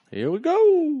Here we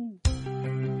go.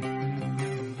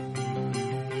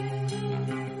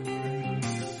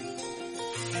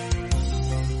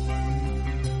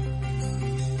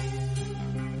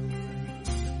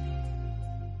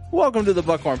 Welcome to the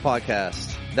Buckhorn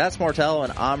Podcast. That's Martel,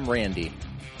 and I'm Randy,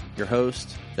 your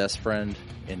host, best friend,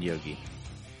 and yogi.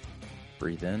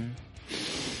 Breathe in.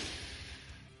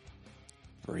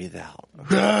 Breathe out.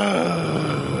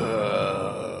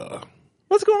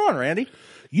 What's going on, Randy?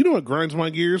 You know what grinds my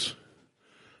gears?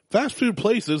 Fast food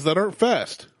places that aren't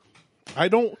fast.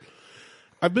 I've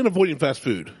been avoiding fast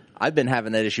food. I've been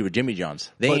having that issue with Jimmy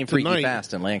John's. They ain't freaky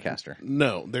fast in Lancaster.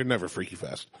 No, they're never freaky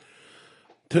fast.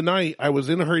 Tonight, I was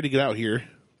in a hurry to get out here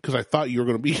because I thought you were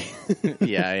going to be.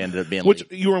 Yeah, I ended up being Which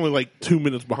late. you were only like 2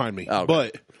 minutes behind me. Oh, okay.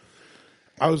 But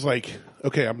I was like,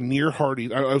 okay, I'm near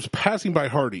Hardee's. I was passing by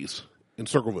Hardee's in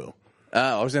Circleville.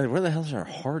 I was like, where the hell is our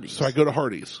Hardee's? So I go to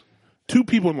Hardee's. 2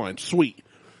 people in line. Sweet.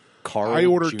 Carl I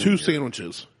ordered Jr. 2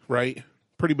 sandwiches, right?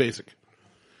 Pretty basic.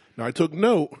 Now, I took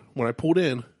note when I pulled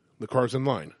in, the car's in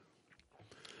line.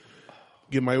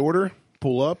 Get my order,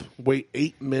 pull up, wait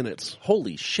 8 minutes.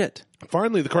 Holy shit.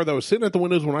 Finally, the car that was sitting at the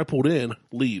windows when I pulled in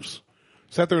leaves.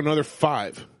 Sat there another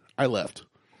 5. I left.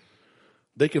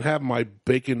 They can have my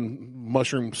bacon,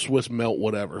 mushroom, Swiss melt,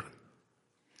 whatever.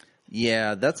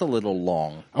 Yeah, that's a little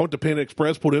long. I went to Panda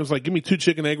Express, pulled in, was like, give me 2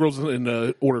 chicken egg rolls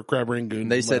and order crab rangoon.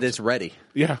 They said it's ready.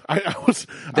 Yeah, I was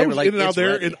They were like, in and out "It's there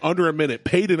ready." in under a minute,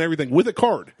 paid and everything with a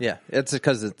card. Yeah, it's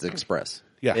because it's Express.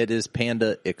 Yeah. It is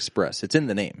Panda Express. It's in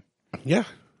the name. Yeah.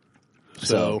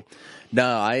 So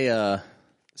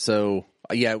So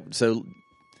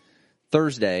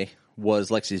Thursday was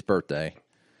Lexi's birthday.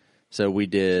 So we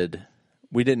didn't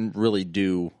really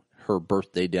do her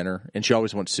birthday dinner, and she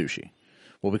always wants sushi.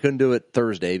 Well, we couldn't do it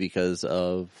Thursday because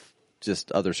of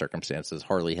just other circumstances.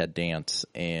 Harley had dance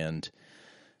and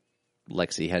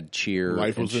Lexi had cheer.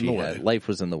 Life was in the way. Life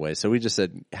was in the way. So we just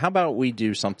said, how about we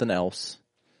do something else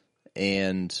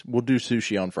and we'll do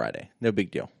sushi on Friday. No big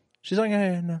deal. She's like,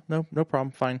 hey, no problem.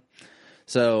 Fine.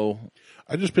 So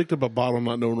I just picked up a bottle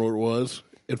not knowing what it was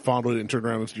and fondled it and turned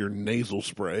around. It's your nasal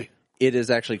spray. it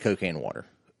is actually cocaine water.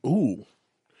 Ooh.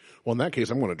 Well, in that case,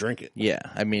 I'm going to drink it. Yeah.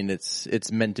 I mean,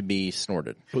 it's meant to be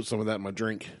snorted. Put some of that in my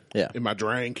drink. Yeah. In my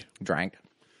drink. Drank.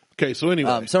 Okay, so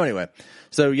anyway.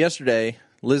 So yesterday,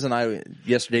 Liz and I,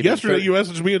 yesterday you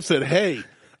messaged me and said, hey,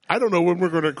 I don't know when we're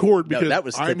going to record because no, that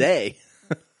was today.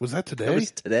 Was that today? That was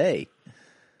today.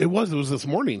 It was this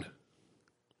morning.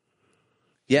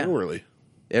 Yeah. So early.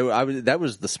 That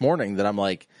was this morning that I'm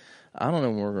like, I don't know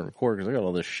when we're going to record because I got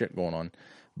all this shit going on.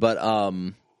 But,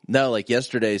 no, like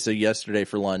yesterday. So yesterday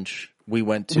for lunch, we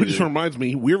went to. Which just reminds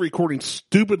me, we're recording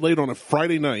stupid late on a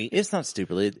Friday night. It's not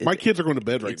stupid. My kids are going to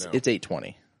bed right now. It's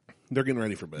 8:20. They're getting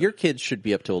ready for bed. Your kids should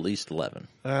be up till at least 11.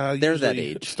 They're that Usually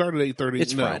age. Start at 8:30.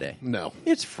 It's Friday. No.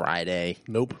 It's Friday.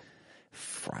 Nope.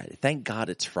 Friday. Thank God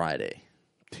it's Friday.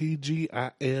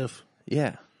 TGIF.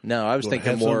 Yeah. No, I was Gonna thinking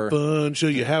have more. some fun, show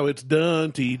you how it's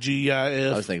done.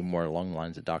 TGIF. I was thinking more along the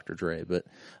lines of Dr. Dre, but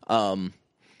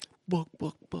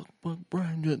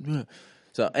Brian.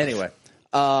 So anyway,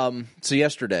 so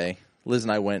yesterday Liz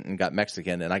and I went and got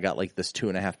Mexican, and I got like this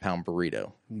 2.5 pound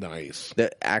burrito Nice.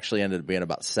 that actually ended up being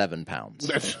about 7 pounds.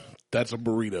 That's a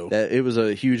burrito. It was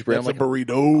a huge burrito. That's a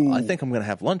burrito. I think I'm going to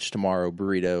have lunch tomorrow.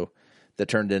 Burrito that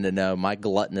turned into no. My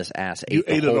gluttonous ass You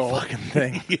ate ate the it whole all. fucking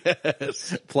thing,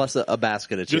 Yes. plus a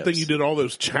basket of chips. Good thing you did all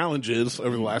those challenges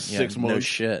over the last 6 months. No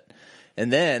shit.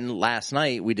 And then last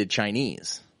night we did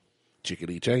Chinese.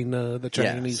 Chickadee China, the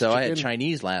Chinese. So I had chicken.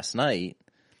 Chinese last night,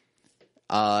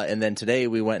 and then today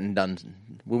we went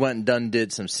and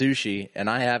did some sushi, and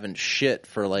I haven't shit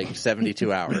for like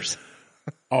 72 hours.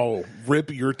 Oh,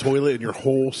 rip your toilet and your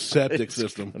whole septic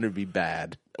system. It's going to be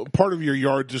bad. Part of your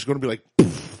yard just going to be like,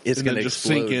 poof, It's and going then to just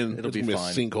sink in. It'll It's be gonna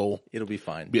fine. Be a sinkhole. It'll be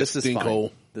fine. Be a This is fine.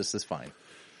 stinkhole. This is fine.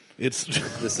 It's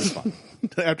This is fine.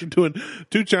 after doing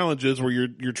 2 challenges where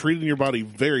you're treating your body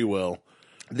very well.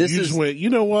 This You is just went, you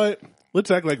know what?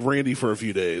 Let's act like Randy for a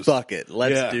few days. fuck it.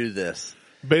 Let's Yeah. do this.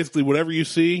 Basically, whatever you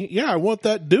see, yeah, I want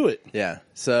that. Do it. Yeah.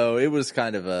 So it was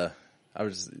kind of a. I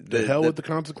was The hell with the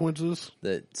consequences.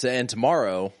 and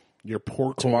tomorrow. Your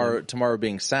poor corn. Tomorrow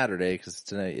being Saturday, because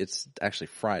today it's actually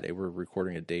Friday. We're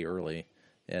recording a day early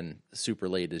and super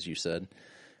late, as you said.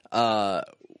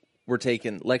 We're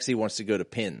taking Lexi wants to go to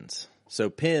Pins. So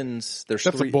Pins, there's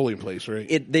That's 3. a bowling place,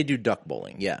 right? They do duck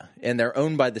bowling, yeah, and they're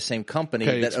owned by the same company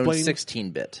Okay, that owns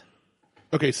explain- 16-bit.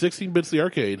 Okay, 16 bits the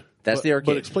arcade. That's the arcade.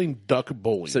 But explain duck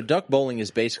bowling. So duck bowling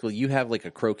is basically you have like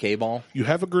a croquet ball. You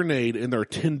have a grenade and there are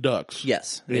 10 ducks.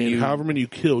 Yes, And however many you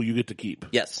kill, you get to keep.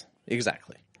 Yes,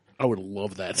 exactly. I would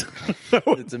love that.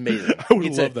 It's amazing. I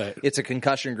would love that. It's a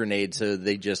concussion grenade, so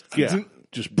they just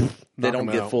Just they don't knock 'em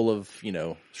get out. full of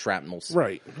shrapnels.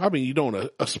 Right. I mean, you don't want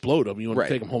to explode them. You want Right.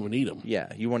 to take them home and eat them.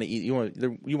 Yeah, you want to eat.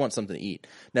 You want something to eat.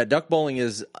 Now, duck bowling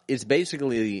it's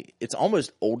basically it's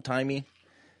almost old timey.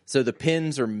 So the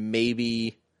pins are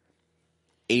maybe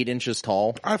 8 inches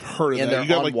tall. I've heard of And that. they're You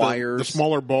got on like wires. the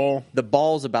smaller ball. The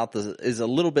ball's is a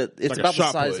little bit. It's Like a about the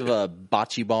shot size put. of a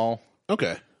bocce ball.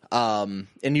 Okay. And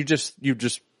you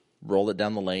just roll it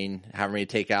down the lane. However many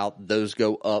take out, those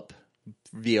go up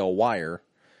via a wire.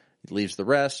 It leaves the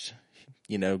rest.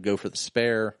 Go for the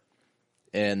spare,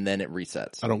 and then it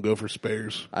resets. I don't go for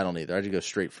spares. I don't either. I just go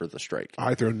straight for the strike.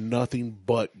 I throw nothing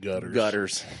but gutters.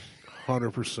 Gutters.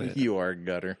 100%. You are a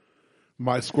gutter.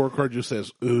 My scorecard just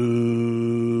says,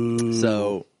 ooh.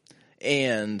 So,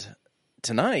 and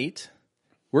tonight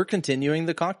we're continuing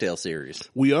the cocktail series.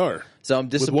 We are. So I'm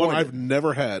With disappointed. one I've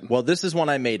never had. Well, this is one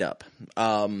I made up.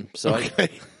 Okay.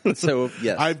 So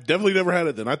yes, I've definitely never had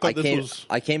it then. I thought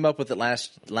I came up with it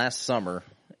last summer,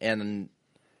 and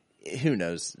who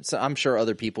knows? So I'm sure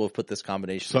other people have put this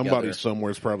combination somebody together.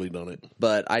 somewhere's probably done it.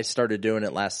 But I started doing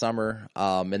it last summer,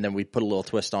 and then we put a little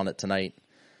twist on it tonight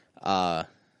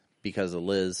because of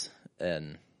Liz.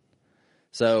 And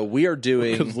so we are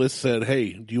doing. Because Liz said,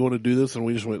 hey, do you want to do this? And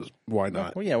we just went, why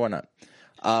not? Well, yeah, why not?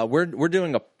 We're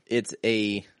doing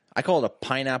I call it a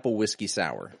pineapple whiskey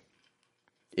sour.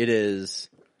 It is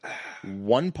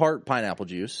 1 part pineapple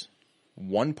juice,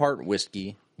 1 part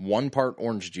whiskey, 1 part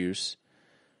orange juice.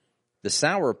 The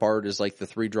sour part is like the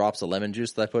 3 drops of lemon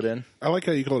juice that I put in. I like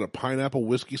how you call it a pineapple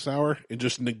whiskey sour and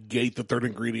just negate the third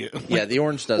ingredient. Yeah, the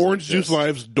orange doesn't Orange exist. juice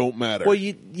lives don't matter. Well,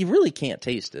 you really can't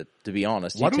taste it, to be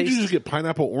honest. Why don't you just get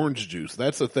pineapple orange juice?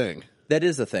 That's the thing. That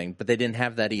is a thing, but they didn't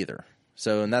have that either.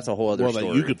 So, and that's a whole other Well, story.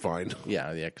 that you could find.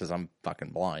 Yeah, because I'm fucking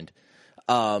blind.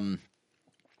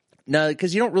 No,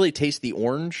 because you don't really taste the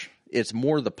orange. It's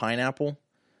more the pineapple.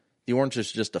 The orange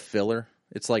is just a filler.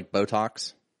 It's like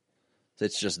Botox.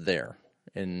 It's just there,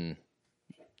 and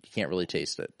you can't really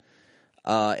taste it.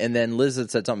 And then Liz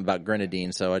had said something about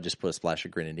grenadine, so I just put a splash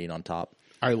of grenadine on top.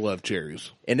 I love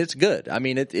cherries. And it's good. I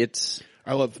mean, it's...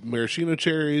 I love maraschino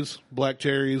cherries, black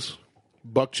cherries,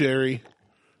 buck cherry.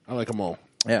 I like them all.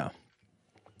 Yeah.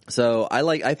 So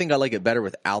I think I like it better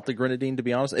without the grenadine, to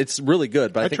be honest. It's really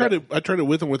good, but I tried it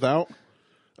with and without.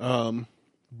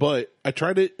 But I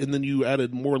tried it, and then you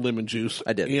added more lemon juice.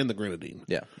 I did. And the grenadine.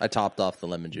 Yeah, I topped off the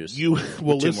lemon juice.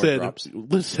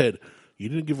 Liz said you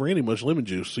didn't give Randy much lemon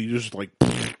juice, so you just like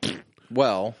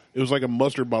Well, it was like a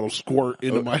mustard bottle squirt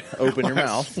into my open your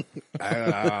glass.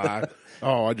 mouth.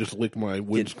 I just licked my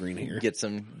windscreen here. Get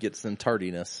some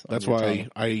tardiness. That's why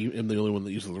I am the only one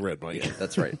that uses the red mic.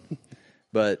 That's right.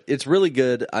 But it's really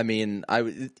good. I mean,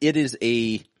 it is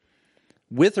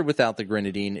with or without the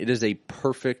grenadine, it is a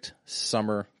perfect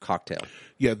summer cocktail.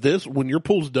 Yeah, when your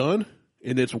pool's done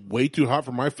and it's way too hot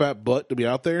for my fat butt to be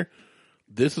out there,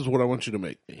 this is what I want you to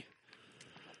make me.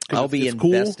 I'll be it's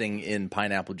cool. investing in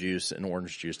pineapple juice and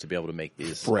orange juice to be able to make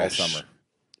these Fresh. all summer.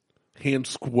 Hand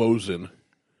squozen.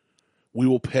 We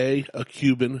will pay a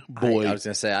Cuban boy I was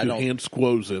gonna say, I to don't- hand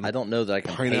squozen. I don't know that I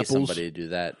can pay Pineapples. somebody to do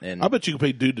that. And I bet you can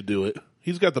pay dude to do it.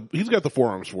 He's got the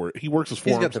forearms for it. He works his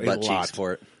he's forearms got the butt a lot. cheeks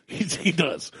for it. He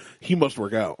does. He must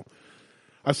work out.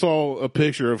 I saw a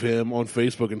picture of him on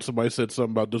Facebook, and somebody said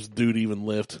something about, does dude even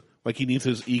lift? Like he needs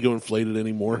his ego inflated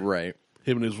anymore. Right.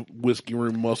 Him and his whiskey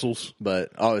room muscles.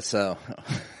 But,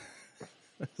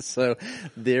 so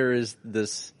there is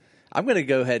this, I'm going to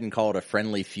go ahead and call it a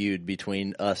friendly feud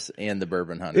between us and the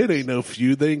Bourbon Hunters. It ain't no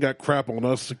feud. They ain't got crap on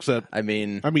us except, I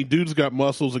mean, dude's got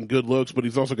muscles and good looks, but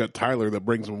he's also got Tyler that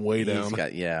brings him way down. he's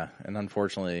got, and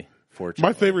unfortunately,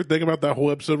 My favorite thing about that whole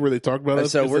episode where they talk about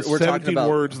us So is we're the talking 17 about-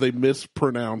 words they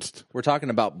mispronounced. we're talking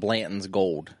about Blanton's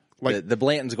Gold. Like- the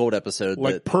Blanton's Gold episode.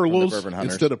 Like from the Perlos Bourbon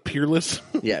Hunters. instead of Peerless.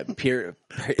 Yeah,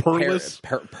 Perless?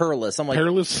 Perless. I'm like,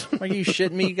 Peerless. are you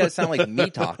shitting me? You guys sound like me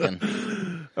talking.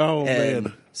 Oh, And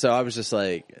man. so I was just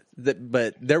like,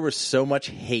 but there was so much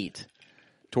hate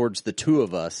towards the two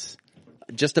of us,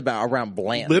 just about around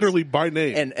Blanton's. Literally by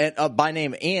name. And by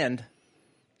name. And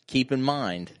keep in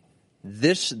mind,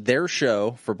 their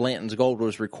show for Blanton's Gold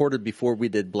was recorded before we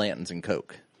did Blanton's and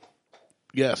Coke.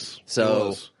 Yes. it So,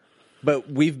 was. but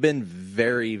we've been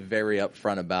very, very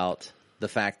upfront about the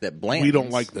fact that Blanton's. We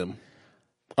don't like them.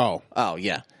 Oh. Oh,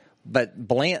 yeah. But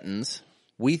Blanton's,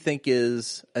 we think,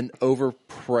 is an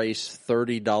overpriced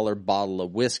 $30 bottle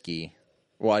of whiskey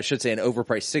Well, I should say an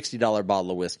overpriced $60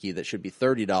 bottle of whiskey that should be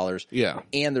 $30. Yeah.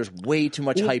 And there's way too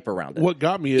much hype around it. What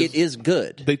got me is it is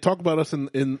good. they talk about us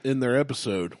in their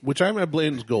episode, which I haven't had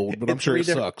Blanton's Gold, but I'm sure it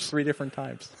sucks. 3 different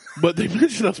times. But they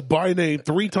mentioned us by name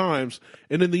 3 times,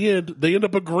 and in the end, they end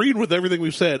up agreeing with everything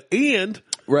we've said. And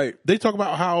Right. they talk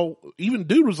about how even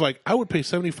dude was like, I would pay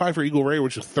 $75 for Eagle Rare,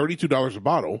 which is $32 a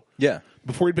bottle, Yeah.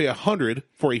 before he'd pay $100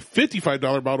 for a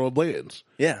 $55 bottle of Blanton's.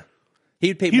 Yeah.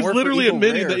 He'd pay He's more literally for Eagle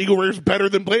admitting Rare. that Eagle Rare is better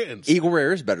than Blanton's. Eagle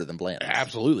Rare is better than Blanton's.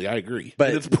 Absolutely, I agree. But-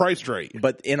 and it's priced right.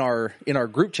 But in our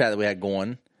group chat that we had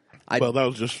going, Well, that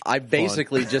was just I fun.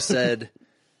 basically just said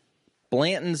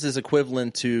Blanton's is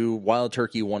equivalent to Wild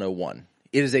Turkey 101.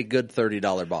 It is a good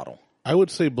 $30 bottle. I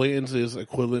would say Blanton's is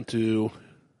equivalent to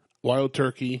Wild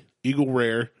Turkey, Eagle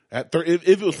Rare at if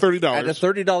it was $30. At a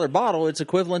 $30 bottle, it's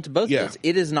equivalent to both Yeah. of those.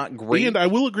 It is not great. And I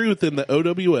will agree with them that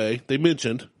OWA they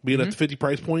mentioned being at the 50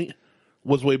 price point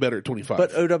was way better at 25.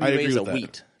 But OWA I agree is with a that.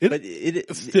 wheat. It, But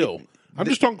it still, I'm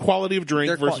just talking quality of drink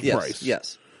they're versus yes, price.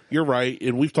 Yes. You're right,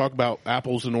 and we've talked about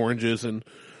apples and oranges and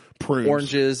prunes.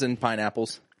 Oranges and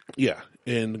pineapples. Yeah,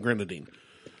 and grenadine.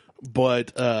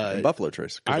 But And Buffalo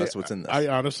Trace, because that's what's in this. I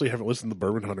honestly haven't listened to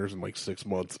Bourbon Hunters in like 6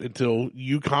 months until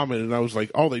you commented, and I was like,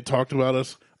 oh, they talked about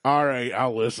us? All right,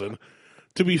 I'll listen.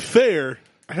 To be fair,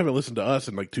 I haven't listened to us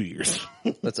in like 2 years.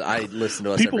 I listen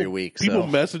to us every week. People So.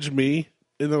 message me,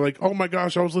 and they're like, oh my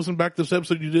gosh, I was listening back to this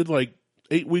episode you did like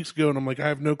 8 weeks ago, and I'm like, I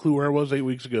have no clue where I was 8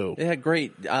 weeks ago. Yeah,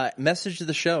 great. Message to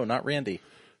the show, not Randy.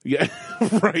 Yeah,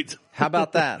 right. How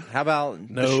about that? How about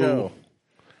the No. show?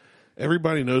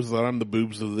 Everybody knows that I'm the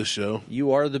boobs of this show.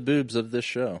 You are the boobs of this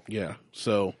show. Yeah,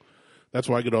 so that's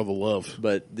why I get all the love.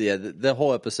 But yeah, the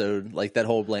whole episode, like that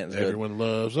whole Blanton's good. Everyone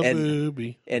loves a And-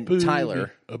 booby. and booby,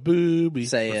 Tyler a booby.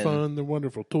 saying- They're fun, they're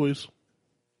wonderful toys.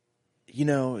 You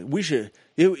know, we should.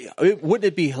 Wouldn't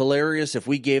it be hilarious if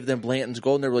we gave them Blanton's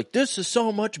Gold and they were like, "This is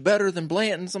so much better than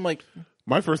Blanton's"? I'm like,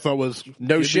 My first thought was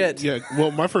No give me- shit. Yeah,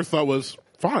 well, my first thought was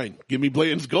fine. Give me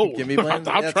Blanton's Gold. "Give me Blanton's."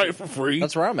 I'll That's- try it for free.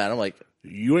 That's where I'm at. I'm like,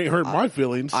 You ain't hurt my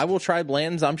feelings. I will try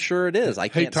Blanton's. I'm sure it is. I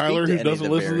Hey, can't. Tyler, speak who to any of doesn't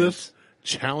the listen to variants. this,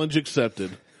 challenge accepted.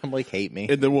 I'm like, hate me.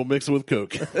 And then we'll mix it with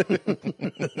Coke.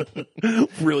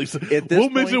 Really, At this we'll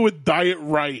mix it point- with Diet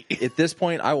Right. At this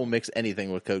point, I will mix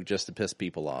anything with Coke just to piss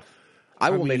people off. I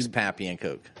will mix mean- Pappy and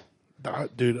Coke.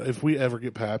 Dude, if we ever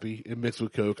get Pappy and mix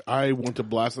with Coke, I want to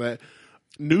blast that.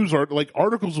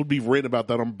 Articles would be written about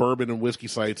that on bourbon and whiskey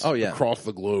sites Oh, yeah. across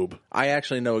the globe. I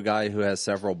actually know a guy who has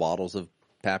several bottles of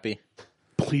Pappy.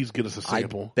 Please get us a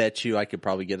sample. I bet you I could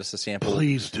probably get us a sample.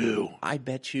 Please do. I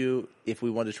bet you if we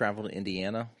wanted to travel to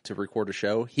Indiana to record a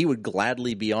show, he would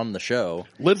gladly be on the show,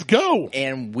 Let's go.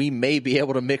 and we may be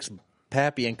able to mix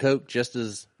Pappy and Coke just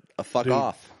as a fuck Dude,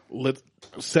 off. Let's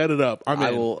set it up. I mean,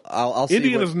 I will. I'll see.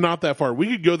 Indiana's not that far. We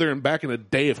could go there and back in a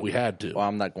day if we had to. Well,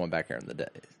 I'm not going back here in the day.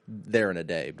 There in a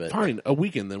day, but Fine, a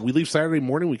weekend then. We leave Saturday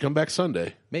morning. We come back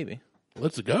Sunday. maybe.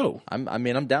 Let's go. I'm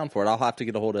down for it. I'll have to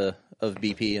get a hold of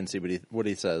BP and see what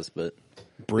he says. But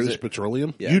British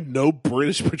Petroleum. Yeah. You know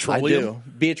British I Petroleum. do.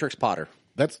 Beatrix Potter.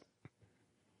 That's.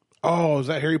 Oh, is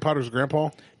that Harry Potter's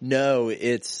grandpa No,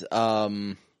 it's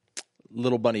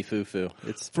Little Bunny Foo Foo.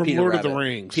 It's From Peter Lord of the Rabbit.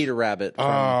 Rings. Peter Rabbit. From,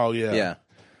 Oh, yeah. yeah,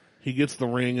 He gets the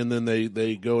ring, and then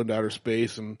they go into outer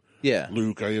space, and yeah.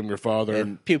 Luke, I am your father.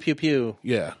 And pew pew pew.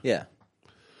 Yeah, Yeah,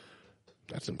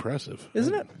 that's impressive,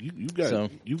 Isn't it?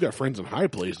 You've got friends in high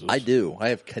places. I do. I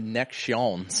have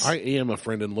connections. I am a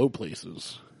friend in low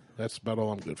places. That's about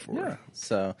all I'm good for. Yeah.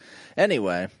 So,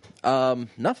 anyway,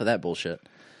 enough of that bullshit.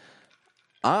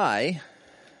 Because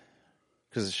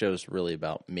the show's really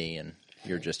about me, and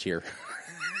you're just here.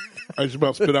 I just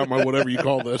about spit out my whatever you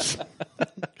call this,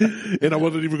 and I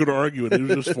wasn't even going to argue it. It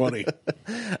was just funny.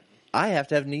 I have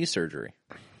to have knee surgery.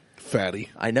 Fatty.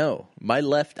 I know.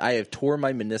 I have tore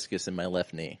my meniscus in my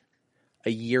left knee a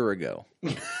year ago.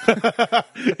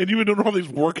 And you've been doing all these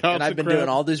workouts. And I've been crap. doing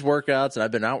all these workouts, and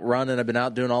I've been out running. I've been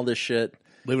out doing all this shit.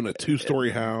 Living in a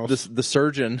 2-story house, The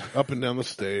surgeon, up and down the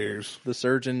stairs.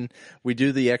 we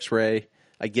do the x-ray.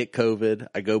 I get COVID.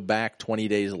 I go back 20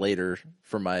 days later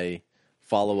for my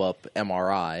follow-up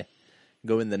MRI.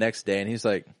 Go in the next day, and he's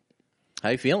like, how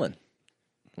you feeling?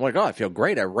 I'm like, oh, I feel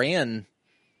great. I ran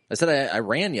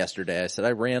yesterday. I said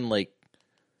I ran like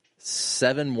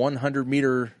 7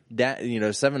 100-meter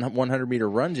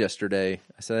runs yesterday.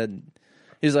 I said,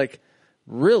 he's like,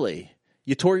 really?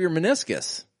 You tore your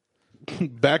meniscus?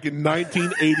 Back in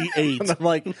 1988. I'm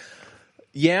like,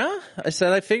 yeah. I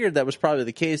said, I figured that was probably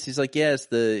the case. He's like, yeah,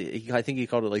 I think he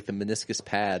called it like the meniscus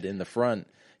pad in the front.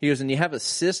 He goes, and you have a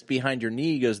cyst behind your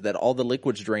knee. He goes, that all the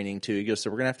liquid's draining to. He goes, so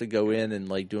we're going to have to go in and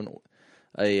like do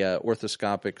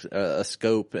orthoscopic a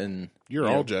scope and You're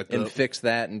all jacked and up. fix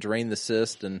that and drain the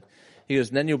cyst. And he goes,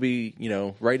 then you'll be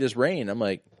right as rain. I'm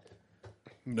like,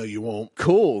 No, you won't.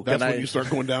 cool. That's Can when you start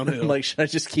going downhill. I'm like, should I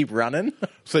just keep running?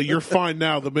 So you're fine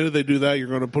now. The minute they do that, you're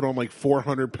going to put on like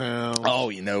 400 pounds.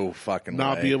 Oh, fucking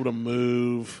not way. be able to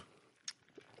move.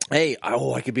 Hey,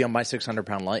 I could be on my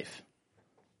 600-pound life.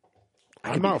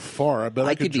 I'm not far. I bet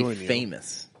I could be join you.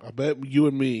 famous. I bet you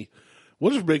and me.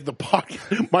 We'll just make the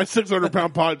podcast, my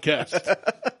 600-pound podcast.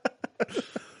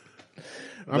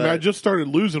 I mean, I just started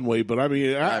losing weight, but I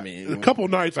mean, a couple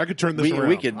nights I could turn this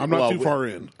around. I'm not too far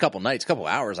in. Couple nights, couple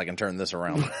hours, I can turn this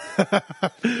around.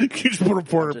 You just put on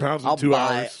 400 pounds in I'll 2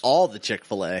 buy hours. all the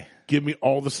Chick-fil-A. Give me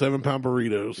all the 7-pound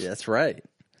burritos. Yeah, that's right.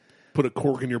 Put a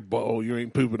cork in your bowl. You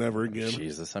ain't pooping ever again.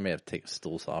 Jesus, I may have to take a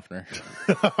stool softener.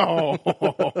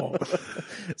 Oh.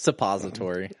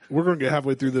 Suppository. We're going to get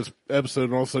halfway through this episode,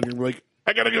 and all of a sudden you're like,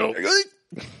 I got to go.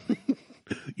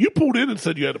 You pulled in and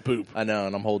said you had to poop. I know,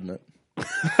 and I'm holding it.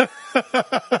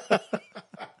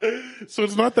 So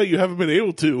it's not that you haven't been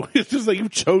able to. It's just that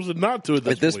you've chosen not to at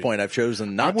this point. I've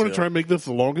chosen not I to. want to try and make this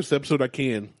the longest episode I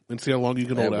can and see how long you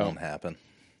can That hold out. won't happen.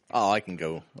 Oh, I can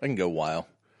go a while.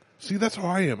 See, that's how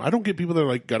I am. I don't get people that are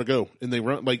like, gotta go. And they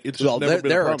run, like, it's just Well, never been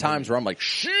there a are problem times where I'm like,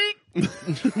 shit.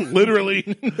 for me. Literally.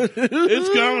 It's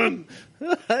coming.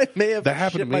 I may have That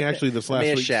happened to shit me my actually pants. this I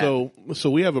may last have week. shat.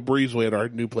 So we have a breezeway at our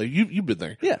new place. You've been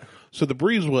there. Yeah. So the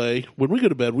breezeway, when we go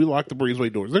to bed, we lock the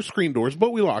breezeway doors. They're screen doors,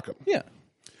 but we lock them. Yeah.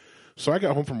 So I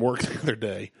got home from work the other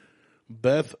day.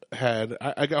 Beth had,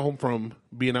 I got home from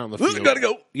being out in the field. Gotta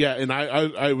go. Yeah, and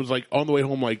I was like on the way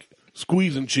home, like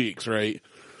squeezing cheeks, right?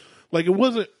 Like it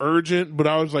wasn't urgent, but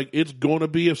I was like, it's going to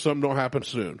be if something don't happen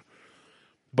soon.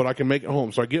 But I can make it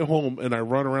home. So I get home and I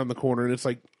run around the corner and it's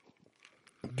like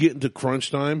getting to crunch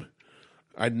time.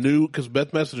 I knew, because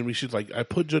Beth messaged me, she's like, I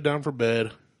put Judd down for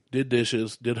bed, did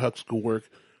dishes, did Huck schoolwork.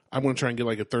 I'm going to try and get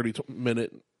like a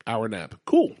 30-minute hour nap.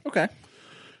 Cool. Okay.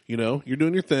 You know, you're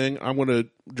doing your thing. I'm going to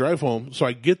drive home. So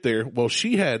I get there. Well,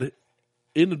 she had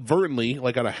inadvertently,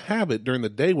 like out of habit during the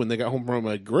day when they got home from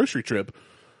a grocery trip,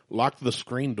 locked the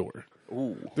screen door.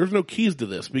 Ooh. There's no keys to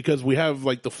this because we have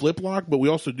like the flip lock, but we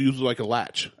also do use like a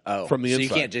latch from the so inside. you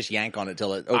can't just yank on it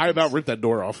till it opens. I about ripped that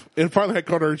door off. And finally I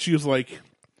called her and she was like,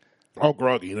 all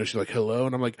groggy. You know, she's like, hello.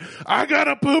 And I'm like, I got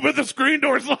to poop and the screen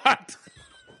door's locked.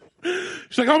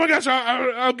 She's like, oh my gosh,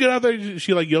 I'll get out there.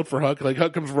 She like yelled for Huck. Like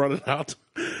Huck comes running out.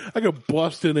 I go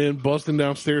busting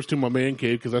downstairs to my man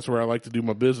cave because that's where I like to do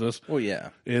my business. Well, yeah.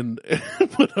 And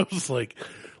but I was like,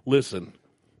 listen,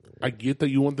 I get that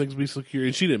you want things to be secure.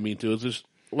 And she didn't mean to. It's just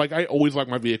like I always lock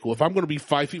my vehicle. If I'm going to be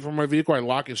 5 feet from my vehicle, I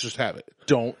lock it. It's just habit.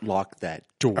 Don't lock that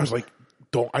door. I was like,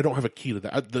 I don't have a key to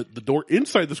that. The door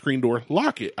inside the screen door,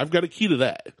 lock it. I've got a key to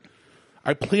that.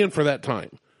 I plan for that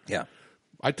time. yeah.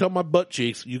 I tell my butt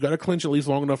cheeks, you got to clench at least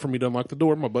long enough for me to unlock the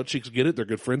door. My butt cheeks get it. They're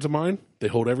good friends of mine. They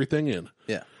hold everything in.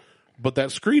 Yeah. But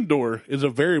that screen door is a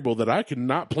variable that I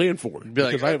cannot plan for. Be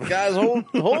like, because I have, guys,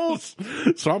 hold.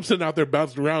 So I'm sitting out there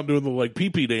bouncing around doing the like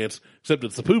pee-pee dance, except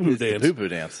it's the poo-poo dance. Poo-poo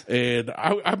dance. And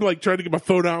I'm like trying to get my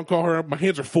phone out and call her up. My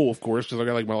hands are full, of course, because I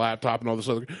got like my laptop and all this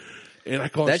other. And I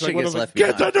call her. That she's shit like, gets left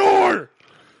get the behind. door.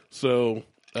 So,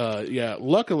 yeah,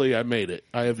 luckily I made it.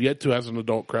 I have yet to, as an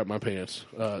adult, crap my pants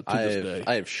to this day.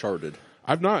 I have sharded.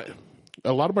 I've not.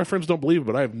 A lot of my friends don't believe it,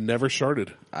 but I have never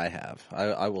sharded. I have.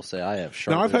 I will say I have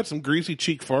sharded. Now, I've had some greasy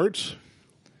cheek farts,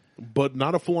 but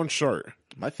not a full-on shart.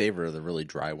 My favorite are the really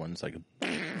dry ones. Like,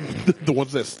 The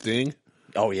ones that sting.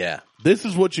 oh yeah. This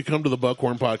is what you come to the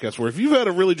Buckhorn Podcast for. If you've had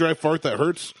a really dry fart that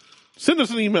hurts, send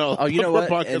us an email. Oh, you know what?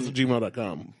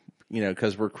 Podcast@gmail.com. You know,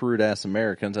 because we're crude ass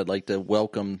Americans, I'd like to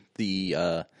welcome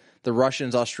the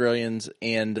Russians, Australians,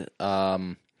 and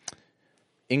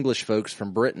English folks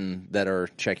from Britain that are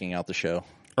checking out the show.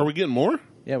 Are we getting more?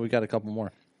 Yeah, we got a couple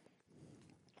more.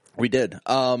 We did.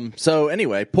 So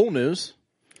anyway, pool news.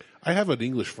 I have an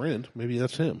English friend. Maybe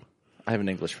that's him. I have an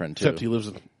English friend too. Except he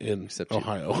lives in Except he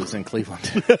Ohio. lives in Cleveland.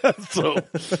 So,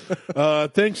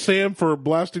 thanks, Sam, for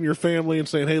blasting your family and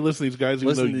saying, hey, listen to these guys, even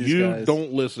Listen though to these you guys.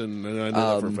 don't listen. And I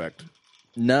know that for a fact.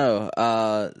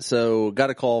 No. So got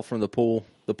a call from the pool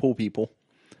people.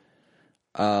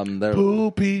 They're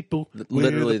Pool people.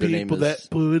 literally we're the their name people is- that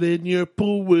put in your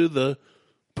pool with the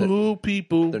pool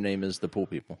people. their name is the pool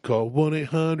people. Call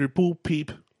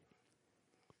 1-800-POOL-PEEP.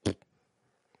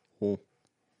 Pool.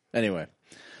 Anyway,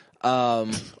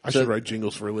 I should write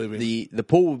jingles for a living. the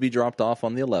pool will be dropped off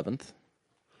on the 11th,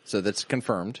 so that's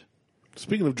confirmed.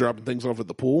 Speaking of dropping things off at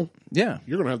the pool, Yeah,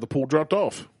 you're going to have the pool dropped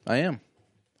off. I am.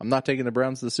 I'm not taking the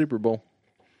Browns to the Super Bowl.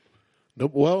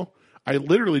 Nope. Well, I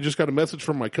literally just got a message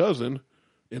from my cousin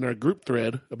in our group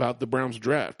thread about the Browns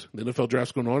draft. The NFL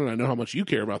draft's going on, and I know how much you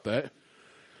care about that.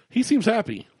 He seems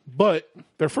happy, but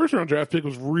their first-round draft pick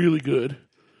was really good.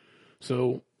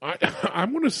 So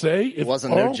I'm going to say if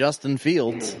Wasn't there Justin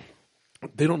Fields?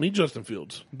 They don't need Justin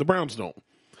Fields. The Browns don't.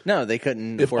 No, they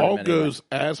couldn't. If afford all him anyway. goes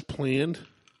as planned,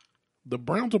 the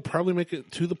Browns will probably make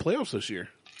it to the playoffs this year.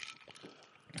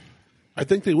 I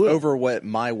think they will. Over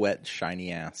my wet,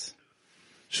 shiny ass.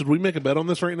 Should we make a bet on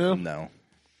this right now? No,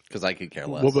 because I could care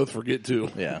less. We'll both forget too.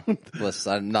 Yeah. Plus,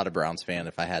 I'm not a Browns fan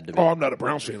if I had to be. Oh, I'm not a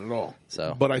Browns fan at all.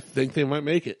 So. But I think they might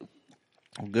make it.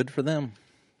 Good for them.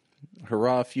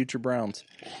 Hurrah, future Browns.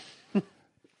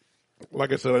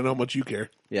 Like I said, I know how much you care.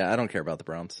 Yeah, I don't care about the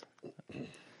Browns.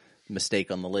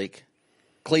 Mistake on the lake.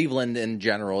 Cleveland in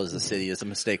general as a city is a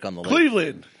mistake on the lake.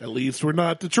 Cleveland! At least we're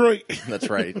not Detroit. That's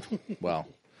right. Well,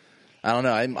 I don't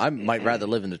know. I might rather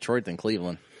live in Detroit than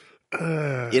Cleveland.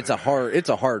 It's a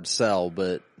hard sell,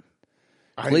 but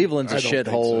Cleveland's a I don't think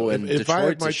shithole, so. and if I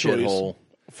had Detroit's a my choice shithole.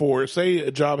 for, say,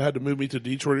 a job had to move me to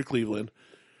Detroit or Cleveland,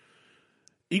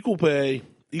 equal pay,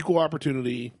 equal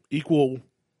opportunity, equal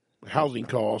housing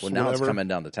costs, Well, now whatever, it's coming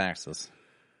down to taxes.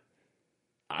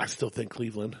 I still think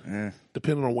Cleveland,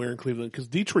 depending on where in Cleveland, because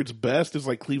Detroit's best is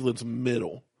like Cleveland's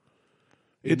middle.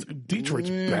 Detroit's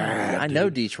bad. I know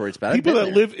dude. Detroit's bad. People I've that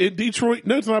been there. live in Detroit,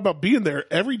 no, it's not about being there.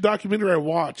 Every documentary I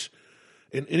watch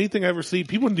and anything I ever see,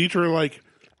 people in Detroit are like,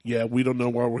 yeah, we don't know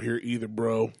why we're here either,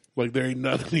 bro. Like, there ain't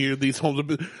nothing here. These homes have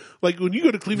been, like, when you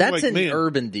go to Cleveland, That's like, in man,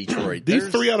 urban Detroit. these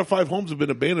There's- 3 out of 5 homes have been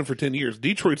abandoned for 10 years.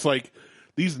 Detroit's like,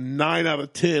 these 9 out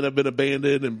of 10 have been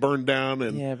abandoned and burned down,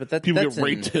 and Yeah, but people that's get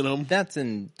raped in them. That's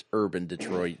in urban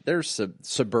Detroit. There's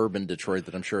suburban Detroit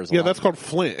that I'm sure is a Yeah, lot. that's called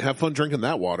Flint. Have fun drinking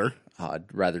that water. I'd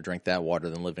rather drink that water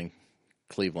than live in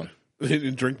Cleveland.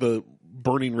 And drink the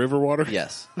burning river water.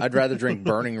 Yes, I'd rather drink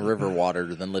burning river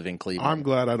water than live in Cleveland. I'm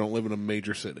glad I don't live in a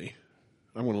major city.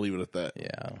 I'm going to leave it at that.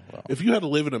 Yeah, well, If you had to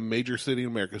live in a major city in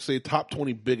America, say top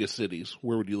 20 biggest cities,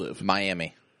 where would you live?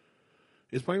 Miami.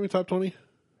 Is Miami top 20?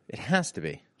 It has to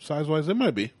be. Size-wise, it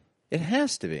might be. It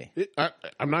has to be.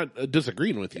 I'm not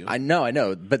disagreeing with you. I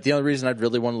know. But the only reason I'd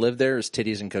really want to live there is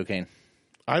titties and cocaine.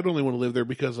 I'd only want to live there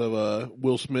because of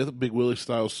Will Smith, Big Willie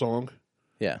style song.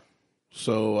 Yeah.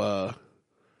 So,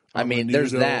 I mean,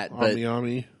 there's that,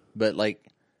 Miami. but like,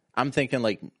 I'm thinking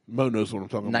like Mo knows what I'm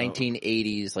talking about.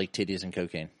 1980s, like titties and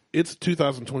cocaine. It's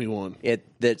 2021.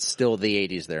 That's still the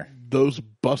 80s there. Those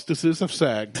bustuses have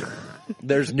sagged.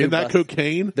 There's new And that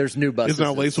cocaine There's new buses. is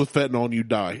now laced with fentanyl and you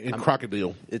die. And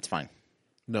crocodile. It's fine.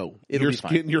 No. It'll your be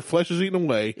fine. your flesh is eaten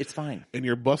away. It's fine. And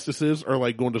your bustuses are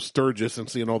like going to Sturgis and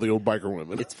seeing all the old biker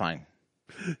women. It's fine.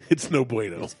 It's no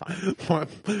bueno. It's fine.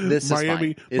 This is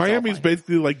Miami. fine. It's all Miami's fine.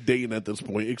 basically like Dayton at this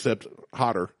point, except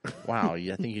hotter. Wow,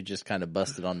 I think you just kind of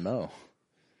busted on Mo.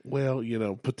 Well,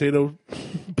 potato,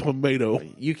 tomato.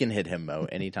 You can hit him, Mo,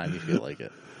 anytime you feel like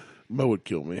it. Mo would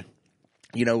kill me.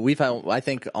 We've had, I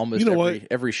think almost You know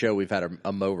every show we've had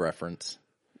a Mo reference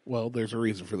Well, there's a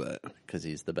reason for that. because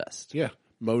he's the best. Yeah,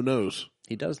 Mo knows.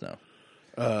 He does know.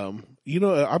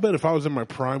 I bet if I was in my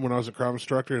prime when I was a crime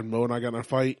instructor and Mo and I got in a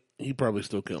fight, he'd probably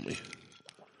still kill me.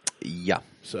 Yeah.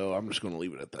 So I'm just going to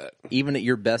leave it at that. Even at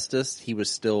your bestest, he was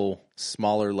still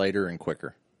smaller, lighter, and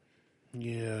quicker.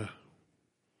 Yeah.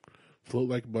 Float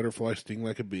like a butterfly, sting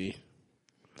like a bee.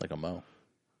 Like a Mo.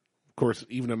 Of course,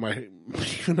 even at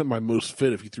my most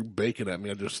fit, if you threw bacon at me,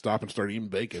 I'd just stop and start eating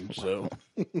bacon. So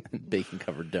Bacon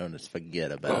covered donuts.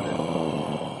 Forget about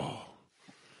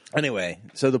it. Anyway,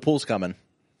 so the pool's coming.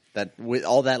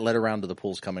 All that led around to the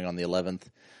pool's coming on the 11th,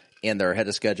 and they're ahead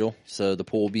of schedule. So the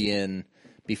pool will be in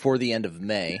before the end of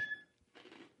May.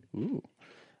 Ooh.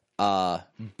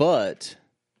 But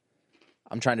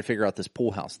I'm trying to figure out this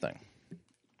pool house thing.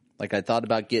 Like, I thought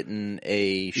about getting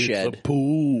a shed, it's a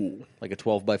pool. like a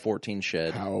 12 by 14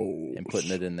 shed, House. and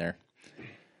putting it in there.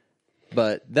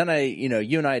 But then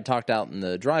you and I had talked out in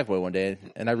the driveway one day,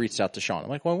 and I reached out to Sean. I'm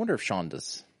like, well, I wonder if Sean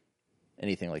does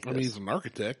anything like this. I mean, he's an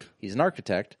architect. He's an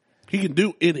architect. He can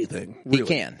do anything. Really. He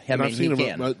can. And I've seen he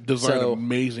him can. design So-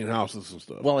 amazing houses and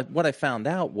stuff. Well, what I found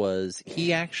out was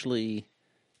he actually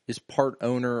is part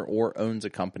owner or owns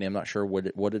a company. I'm not sure what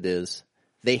it is.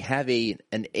 They have a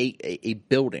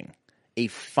building, a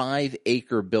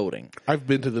 5-acre building. I've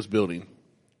been to this building.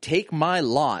 Take my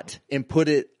lot and put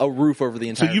a roof over the So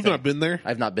entire you've thing. not been there?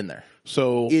 I've not been there.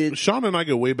 So Sean and I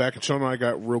go way back, and Sean and I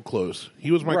got real close.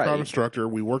 He was my Right. crime instructor.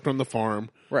 We worked on the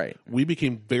farm. Right. We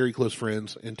became very close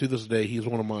friends, and to this day, he's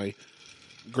one of my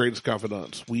greatest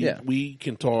confidants. We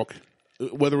can talk,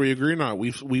 whether we agree or not.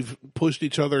 We've pushed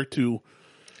each other to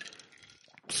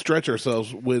stretch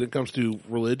ourselves when it comes to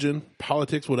religion,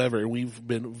 politics, whatever. And we've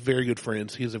been very good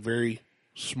friends. He's a very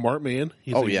smart man.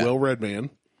 He's a yeah. well-read man.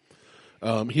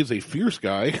 He's a fierce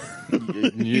guy.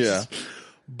 Yeah.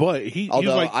 But he's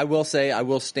Although like, I will say, I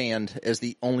will stand as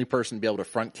the only person to be able to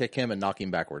front kick him and knock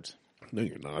him backwards. no,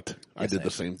 you're not. I did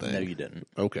the same thing. No, you didn't.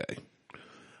 Okay.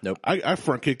 Nope. I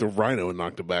front kicked a rhino and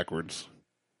knocked it backwards.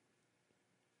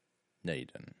 No, you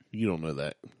didn't. You don't know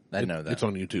that. I know that. It's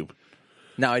on YouTube.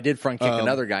 Now, I did front kick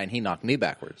another guy, and he knocked me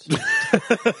backwards.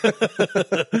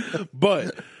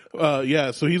 But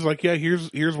yeah, so he's like, yeah,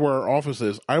 here's where our office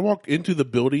is. I walked into the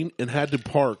building and had to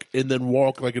park and then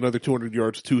walk like another 200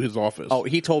 yards to his office. Oh,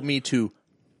 he told me to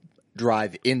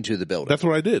drive into the building. That's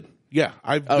what I did. Yeah,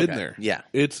 I've been Okay, there. yeah.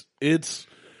 It's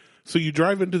so you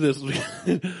drive into this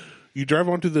you drive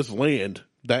onto this land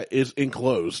that is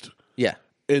enclosed. Yeah.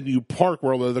 And you park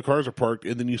where all the other cars are parked,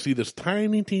 and then you see this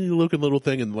tiny, teeny looking little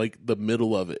thing in like the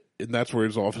middle of it, and that's where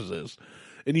his office is.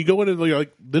 And you go in and you're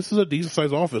like, this is a decent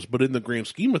sized office, but in the grand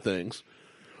scheme of things,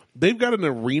 they've got an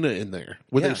arena in there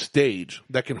with Yeah. a stage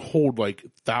that can hold like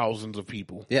thousands of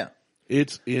people. Yeah.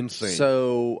 It's insane.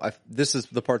 So this is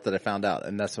the part that I found out,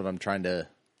 and that's what I'm trying to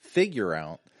figure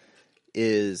out,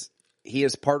 is he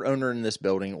is part owner in this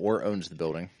building or owns the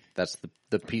building. That's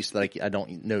the piece that I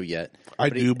don't know yet.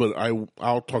 but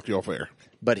I'll talk to you off air.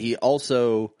 But he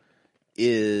also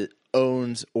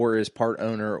owns or is part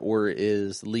owner or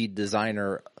is lead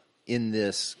designer in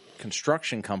this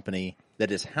construction company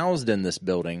that is housed in this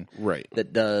building. Right.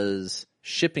 That does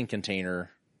shipping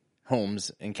container homes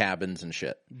and cabins and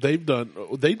shit. They did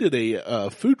a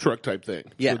food truck type thing.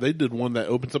 Yeah. So they did one that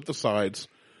opens up the sides,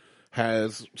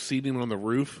 has seating on the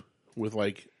roof with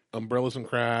like umbrellas and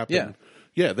crap. Yeah. And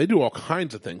yeah, they do all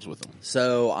kinds of things with them.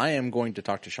 So I am going to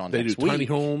talk to Sean They next do week. tiny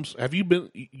homes. Have you been?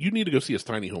 You need to go see his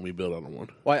tiny home he built out of one.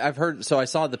 Well, I've heard. So I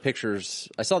saw the pictures.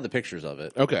 I saw the pictures of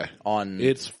it Okay.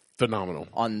 it's phenomenal.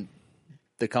 on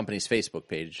the company's Facebook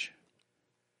page,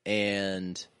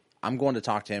 and I'm going to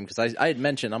talk to him because I had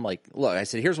mentioned, I'm like, look, I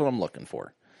said, here's what I'm looking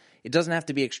for. It doesn't have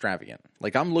to be extravagant.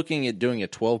 Like, I'm looking at doing a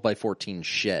 12 by 14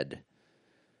 shed.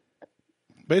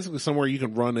 Basically, somewhere you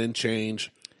can run in,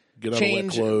 change, get out of wet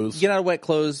clothes. Get out of wet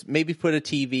clothes. Maybe put a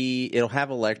TV. It'll have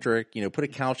electric. You know, put a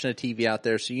couch and a TV out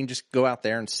there so you can just go out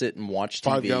there and sit and watch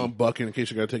TV. 5-gallon bucket in case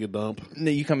you got to take a dump.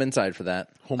 No, you come inside for that.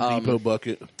 Home Depot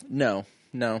bucket. No,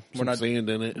 we're Some not. sand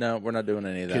in it. No, we're not doing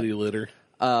any of that. Kitty litter.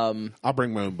 I'll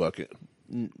bring my own bucket.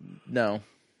 No,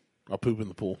 I'll poop in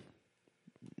the pool.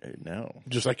 no.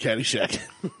 Just like Caddyshack.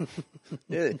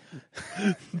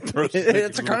 Throw some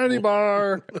It's a in the candy pool.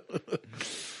 bar.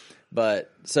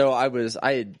 But so I was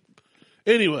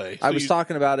Anyway. I was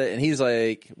talking about it, and he's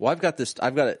like, well, I've got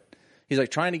it. He's like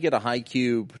trying to get a high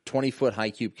cube, 20-foot high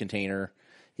cube container.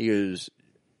 He goes,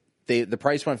 the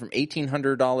price went from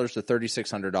 $1,800 to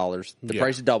 $3,600. The Yeah.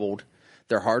 price doubled.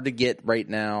 They're hard to get right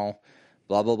now.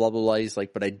 Blah, blah, blah, blah, blah. He's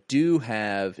like, but I do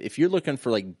have, if you're looking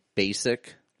for like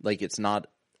basic, like it's not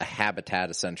a habitat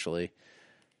essentially.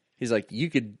 He's like, he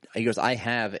goes, I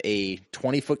have a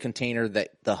 20-foot container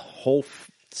that the whole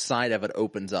side of it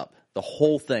opens up. The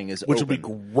whole thing is Which open. would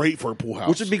be great for a pool house.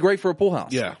 Which would be great for a pool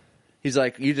house. Yeah. He's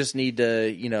like, you just need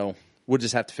to, we'll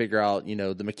just have to figure out,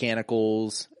 the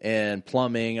mechanicals and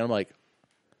plumbing. And I'm like,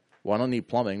 well, I don't need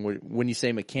plumbing. When you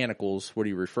say mechanicals, what are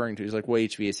you referring to? He's like, well,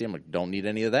 HVAC. I'm like, don't need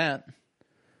any of that.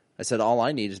 I said, all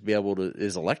I need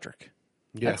is electric.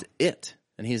 Yeah. That's it.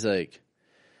 And he's like,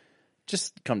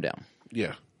 just come down.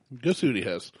 Yeah. Go see what he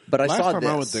has. But I Last saw time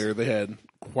I went this. there, they had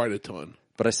quite a ton.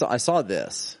 But I saw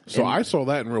this. So I saw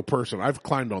that in real person. I've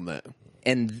climbed on that.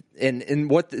 And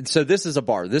so this is a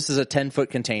bar. This is a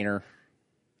 10-foot container.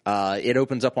 It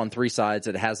opens up on three sides.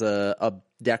 It has a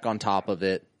deck on top of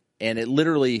it. And it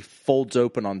literally folds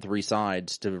open on three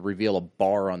sides to reveal a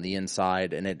bar on the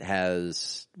inside. And it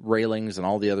has railings and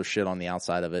all the other shit on the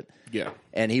outside of it. Yeah.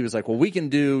 And he was like, well, we can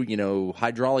do,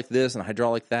 hydraulic this and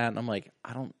hydraulic that. And I'm like,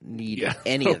 I don't need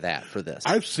any of that for this.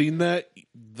 I've seen that.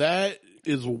 That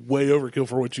is way overkill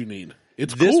for what you need.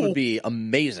 It's This cool. would be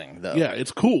amazing, though. Yeah,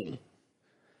 it's cool.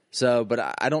 So, but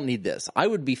I don't need this. I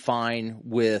would be fine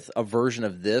with a version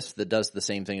of this that does the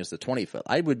same thing as the 20-foot.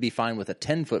 I would be fine with a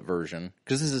 10-foot version,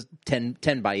 because this is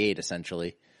 10 by 8,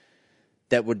 essentially,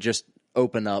 that would just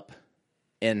open up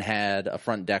and had a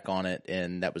front deck on it,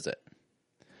 and that was it.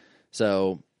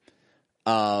 So,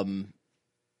 I'm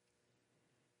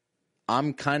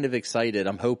kind of excited.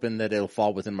 I'm hoping that it'll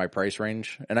fall within my price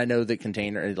range. And I know that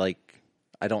container,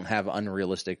 I don't have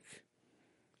unrealistic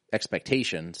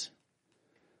expectations.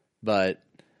 But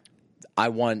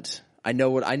I'm going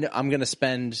to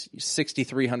spend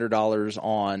 $6,300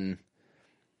 on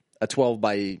a 12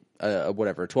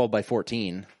 by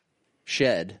 14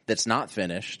 shed that's not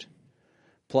finished,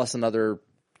 plus another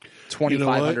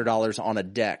 $2,500 on a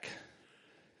deck.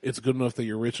 It's good enough that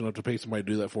you're rich enough to pay somebody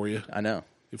to do that for you. I know.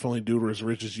 If only dude were as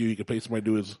rich as you could pay somebody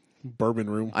to do his bourbon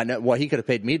room. I know. Well, he could have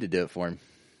paid me to do it for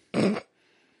him.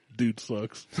 Dude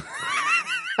sucks.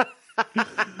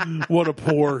 What a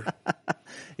poor.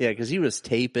 Yeah, because he was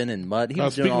taping and mud. He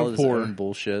was doing speaking all of his poor, own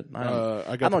bullshit. I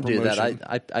I don't do that.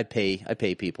 promotion. I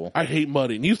pay people. I hate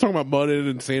mudding. He was talking about mudding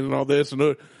and sanding and all this.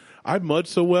 And I mud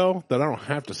so well that I don't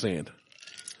have to sand.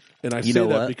 And I say know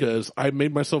that what? because I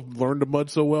made myself learn to mud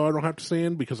so well I don't have to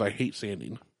sand because I hate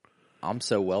sanding. I'm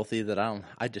so wealthy that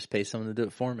I just pay someone to do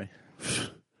it for me.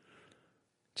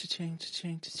 Cha-ching,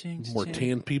 cha-ching, cha-ching, More cha-ching.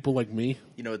 tan people like me.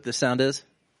 You know what this sound is?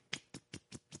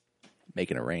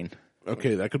 Making it rain.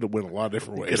 Okay, that could have went a lot of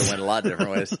different Could ways. have went a lot of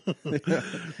different ways.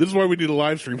 This is why we need a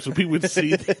live stream so people would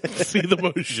see the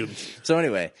motion. So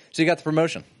anyway, so you got the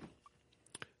promotion.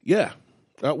 Yeah.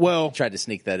 Well, Tried to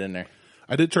sneak that in there.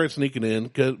 I did try sneaking in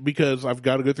because I've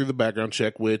got to go through the background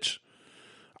check, which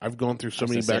I've gone through so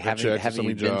many background checks and Have so you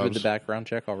many been through jobs. the background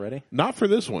check already? Not for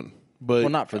this one, but Well,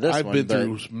 not for this I've one, been but-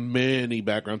 through many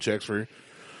background checks for.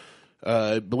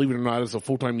 Believe it or not, as a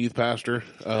full-time youth pastor,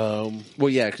 Well,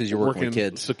 yeah, because you're working with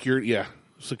kids.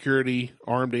 security,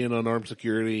 armed and unarmed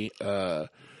security.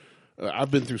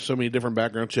 I've been through so many different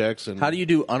background checks, and How do you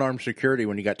do unarmed security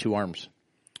when you got two arms?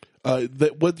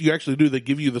 what you actually do, they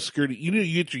give you the security. You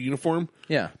get your uniform.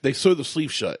 Yeah. They sew the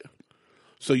sleeve shut,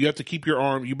 so you have to keep your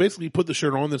arm. You basically put the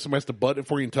shirt on, then somebody has to button it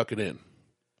for you and tuck it in.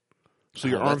 So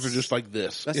your arms are that's- just like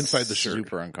this That's inside the shirt.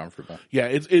 super uncomfortable. Yeah,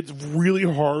 it's really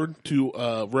hard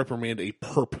to reprimand a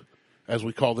perp, as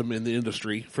we call them in the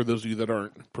industry. For those of you that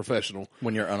aren't professional,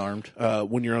 When you're unarmed,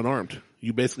 when you're unarmed,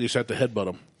 you basically just have to headbutt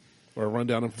them or run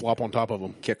down and flop on top of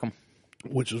them, kick them.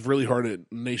 which is really hard at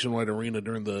Nationwide Arena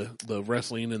during the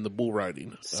wrestling and the bull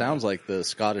riding. Sounds like the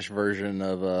Scottish version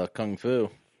of Kung Fu.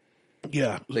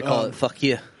 Yeah, They call it "fuck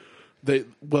you."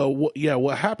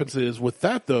 What happens is with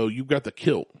that though, you've got the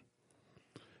kilt.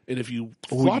 And if you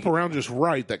flop around just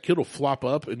right, that kid will flop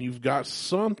up, and you've got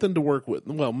something to work with.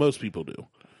 Well, most people do.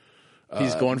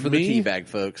 He's going for me? the teabag,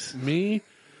 folks. Me,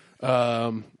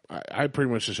 I pretty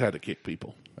much just had to kick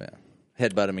people. Yeah,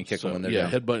 headbutt them and kick them when they're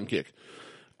down. Headbutt and kick.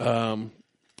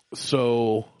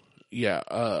 So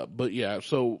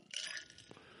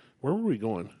where were we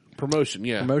going? Promotion,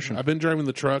 yeah. Promotion. I've been driving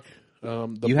the truck.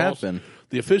 You have been.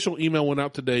 The official email went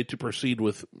out today to proceed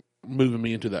with moving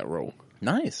me into that role.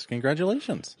 Nice,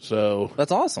 congratulations. So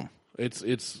That's awesome.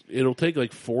 it'll take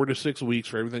like 4 to 6 weeks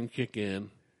for everything to kick in,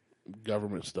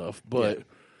 government stuff. But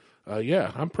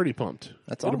I'm pretty pumped.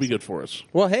 That's It'll be awesome. good for us.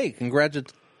 Well, hey,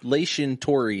 congratulations,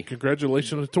 Tory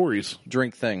Congratulations to Tories.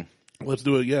 drink thing. Let's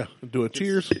do it. Yeah, do a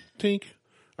cheers, tink.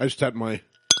 I just tapped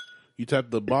you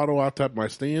tapped the bottle. I tapped my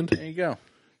stand. There you go. And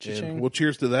Cha-ching. we'll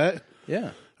cheers to that.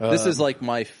 Yeah, this is like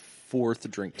my fourth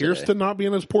drink today. Here's to not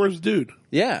being as poor as dude.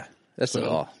 Yeah, that's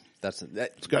So- that's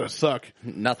It's got to suck.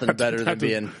 nothing better than Have to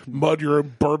being mud your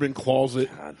own bourbon closet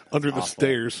under the awful.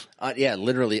 stairs. yeah,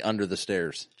 literally under the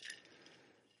stairs.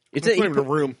 It's It's not even a a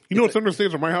room. You know what's under the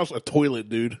stairs in my house? A toilet,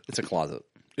 dude. it's a closet.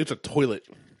 It's a toilet.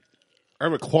 I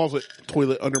have a closet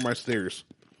toilet under my stairs.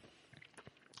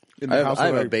 In I the have, house I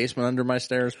have that a basement under my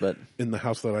stairs, but in the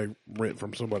house that I rent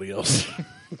from somebody else.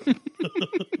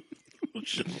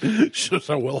 Shows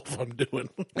how well off I'm doing.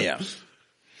 yeah,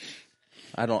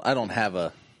 I don't have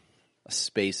a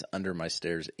space under my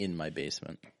stairs in my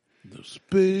basement. The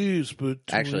space between.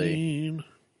 Actually,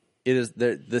 It is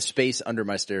the space under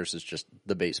my stairs is just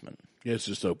the basement. Yeah, it's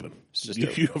just open. just you,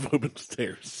 open. you have open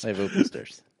stairs, I have open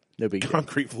stairs. No big deal.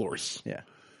 concrete floors. Yeah,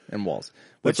 and walls.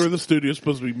 That's Which, where the studio's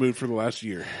supposed to be moved for the last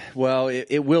year. well,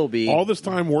 it will be. All this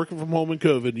time working from home in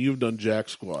COVID, you've done jack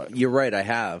squat. You're right. I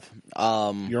have.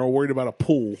 You're all worried about a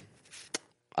pool.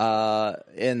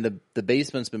 And the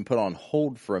basement's been put on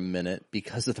hold for a minute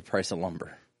because of the price of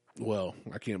lumber. Well,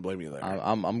 I can't blame you there.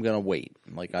 I'm gonna wait.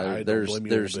 Like I don't there's blame you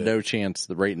there's one bit. no chance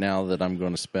that right now that I'm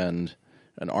going to spend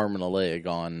an arm and a leg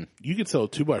on You could sell a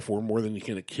 2x4 more than you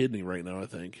can a kidney right now, I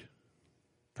think.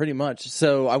 pretty much.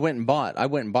 So I went and bought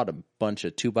a bunch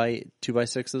of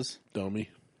 2x6s. Dummy.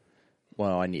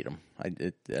 Well, I need them. I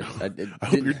I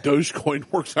hope your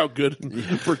Dogecoin works out good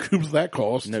for recoups that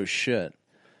cost. no shit.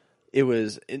 It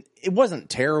wasn't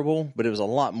terrible, but it was a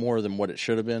lot more than what it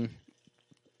should have been.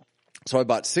 So I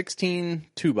bought 16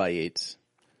 2x8s.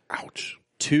 Ouch.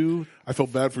 Two. I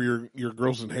felt bad for your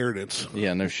girl's inheritance.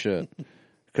 Yeah, no shit.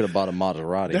 Could have bought a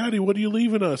Maserati. Daddy, what are you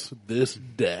leaving us? This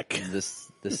deck. This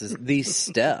is these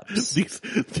steps. These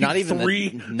not even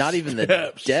the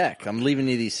steps. deck. I'm leaving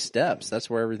you these steps. That's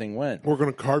where everything went. We're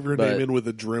going to carve your But- name in with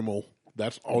a Dremel.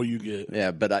 That's all you get.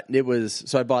 Yeah, but I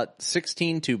bought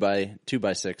 16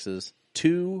 2x6s,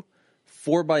 2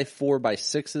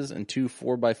 4x4x6s and 2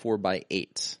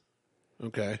 4x4x8s.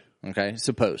 Okay. Okay,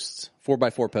 so posts.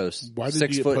 4x4 posts. Why did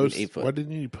 6 you foot post? and 8 foot. Why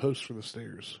didn't you post for the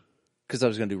stairs? Because I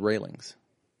was going to do railings.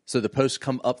 So the posts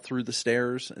come up through the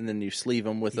stairs, and then you sleeve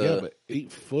them with But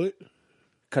 8 foot.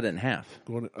 cut it in half.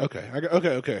 Okay.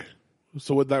 Okay.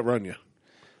 So what'd that run you?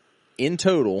 In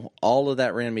total, all of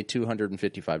that ran me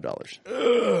 $255.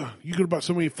 You could have bought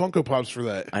so many Funko Pops for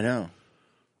that, I know.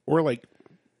 or like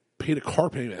paid a car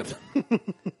payment,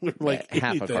 like Half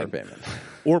anything. a car payment.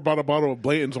 or bought a bottle of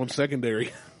Blanton's on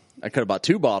secondary. I could have bought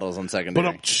 2 bottles on secondary.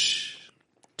 But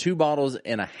 2 bottles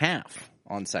and a half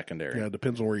on secondary. yeah, it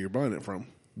depends on where you're buying it from.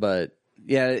 But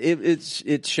yeah,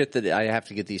 it's shit that I have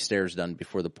to get these stairs done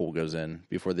before the pool goes in,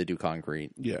 before they do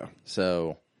concrete. Yeah.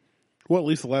 So Well, at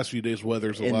least the last few days,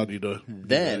 weather's allowed you to.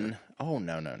 then, oh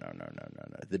no.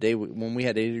 The day when we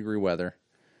had 80-degree weather,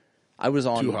 I was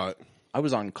on Too hot. I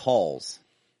was on calls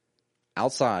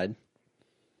outside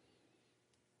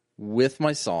with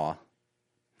my saw.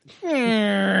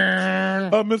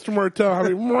 Mr. Martel, how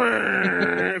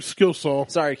many skill saw?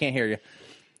 Sorry, I can't hear you.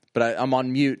 But I'm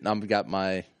on mute, and I'm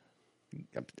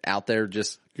out there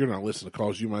just. You're not listening to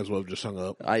calls. You might as well have just hung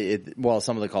up.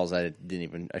 Some of the calls I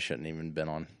shouldn't even been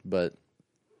on, but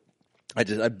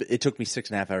it took me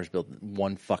 6.5 hours to build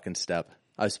one fucking step.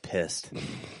 I was pissed.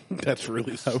 That's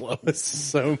really slow.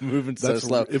 So moving so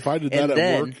slow. If I did that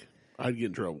at work, I'd get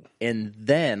in trouble. And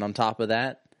then on top of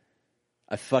that,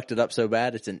 I fucked it up so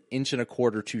bad it's 1.25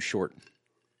 inches too short.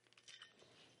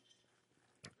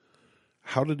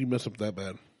 How did you mess up that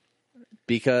bad?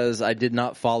 Because I did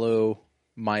not follow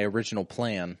my original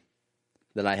plan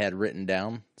that I had written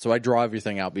down. So I draw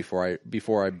everything out before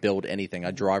I build anything.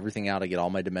 I draw everything out. I get all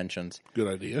my dimensions.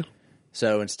 Good idea.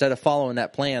 So instead of following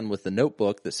that plan with the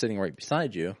notebook that's sitting right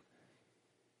beside you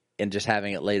and just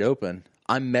having it laid open,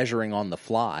 I'm measuring on the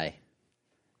fly,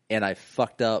 and I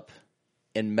fucked up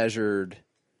and measured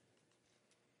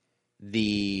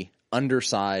the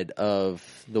underside of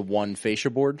the one fascia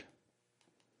board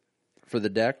for the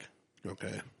deck.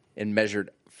 Okay. And measured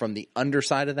from the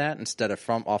underside of that instead of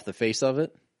from off the face of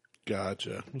it.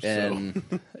 Gotcha. And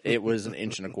it was 1.25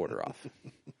 inches off.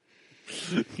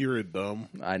 You're a dumb.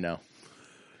 I know.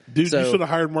 Dude, So, you should have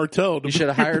hired Martel. You should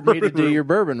have hired me to do your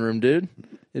bourbon room, dude.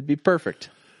 It'd be perfect.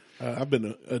 I've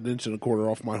been 1.25 inches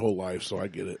off my whole life, so I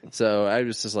get it. So I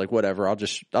was just like, whatever. I'll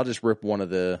just rip one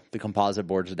of the composite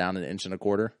boards down 1.25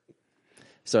 inches.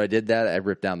 So I did that. I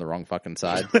ripped down the wrong fucking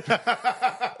side.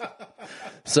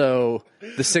 So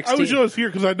the 16. I was just here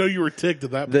because I know you were ticked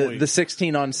at that point. The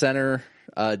 16 on center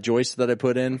joist that I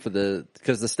put in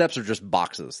because the steps are just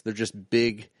boxes. They're just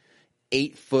big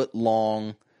 8 foot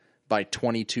long by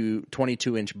 22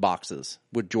 inch boxes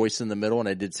with joists in the middle, and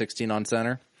I did 16 on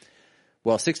center.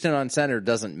 Well, 16 on center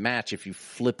doesn't match if you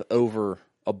flip over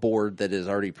a board that is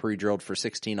already pre-drilled for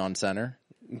 16 on center.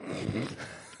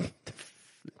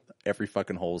 Every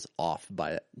fucking hole's off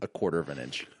by 1/4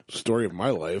 inch. Story of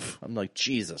my life. I'm like,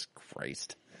 Jesus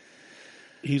Christ.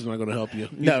 He's not going to help you.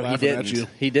 He's No, he laughing didn't. at you.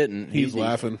 He didn't. He's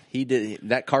laughing. He did.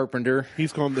 That carpenter.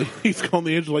 He's calling the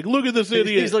angel like, look at this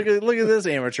idiot. He's like, look at this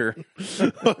amateur.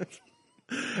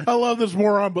 I love this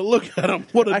moron, but look at him.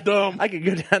 What a dumb. I could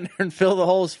go down there and fill the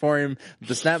holes for him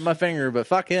to snap my finger, but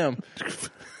fuck him.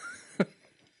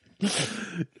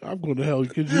 I'm going to hell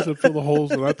because you said fill the holes,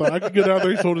 and I thought I could get out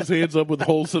there and hold his hands up with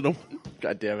holes in them.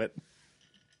 God damn it.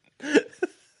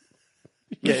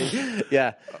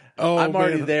 Yeah. Oh, I'm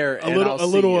already man. there. A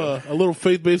little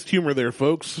faith-based humor there,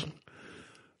 folks.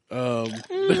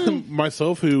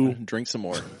 Myself, who drink some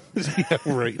more. yeah,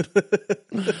 right.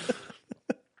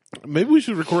 Maybe we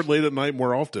should record late at night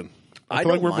more often. I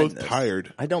feel like we're both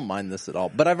tired. I don't mind this at all.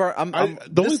 But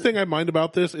the only thing I mind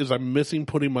about this is I'm missing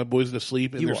putting my boys to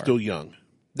sleep, and they're still young.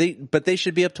 But they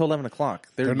should be up till 11 o'clock.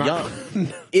 They're not. young.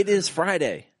 It is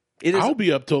Friday. I'll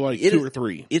be up till like 2 or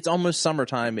 3. It's almost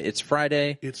summertime. It's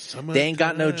Friday. It's summertime. They ain't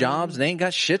got no jobs. They ain't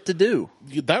got shit to do.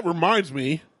 That reminds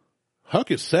me, Huck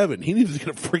is 7. He needs to get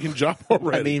a freaking job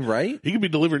already. I mean, right? He could be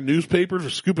delivering newspapers or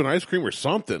scooping ice cream or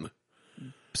something.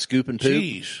 Scoop and poop.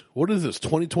 Jeez, what is this,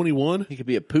 2021? He could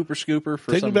be a pooper scooper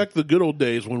for Take me back to the good old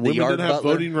days when women didn't have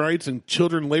butler. voting rights and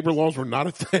children labor laws were not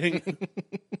a thing.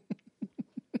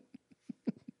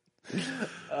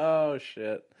 Oh,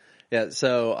 shit. Yeah,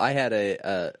 so I had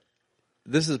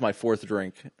this is my 4th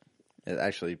drink.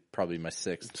 Actually, probably my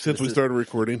 6th. Since we started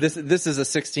recording. This is a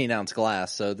 16-ounce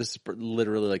glass, so this is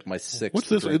literally like my 6th What's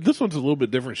this? drink. This one's a little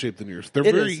bit different shape than yours. They're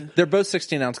both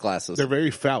 16-ounce glasses. They're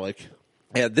very phallic.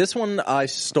 Yeah, this one I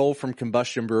stole from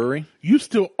Combustion Brewery. You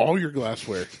steal all your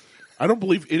glassware. I don't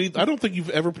believe any. I don't think you've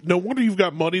ever. No wonder you've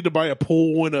got money to buy a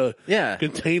pool and a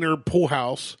container pool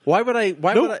house. Why would I?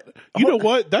 Why would I? You know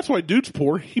what? That's why dude's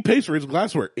poor. He pays for his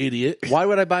glassware, idiot. Why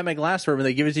would I buy my glassware when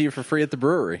they give it to you for free at the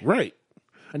brewery? Right.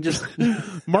 And just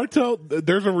Martel.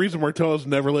 There's a reason Martel has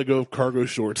never let go of cargo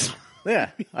shorts.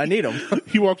 Yeah, I need them.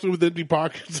 He walks in with empty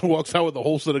pockets and walks out with a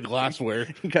whole set of glassware.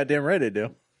 Goddamn right I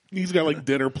do. He's got like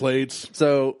dinner plates.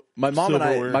 So my mom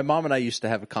and I used to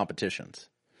have competitions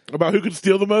about who could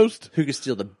steal the most, who could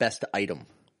steal the best item.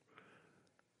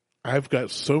 I've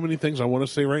got so many things I want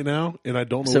to say right now, and I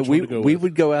don't know. So which one to go we with.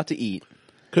 would go out to eat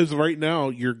because right now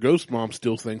your ghost mom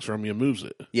steals things from you and moves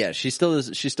it. Yeah, she still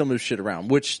moves shit around.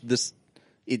 Which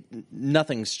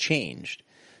nothing's changed.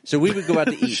 So we would go out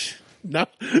to eat. Now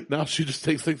she just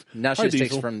takes things. Now she just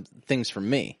takes things from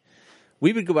me.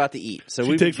 We would go out to eat. So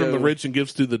she takes from the rich and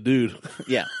gives to the dude.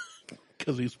 Yeah,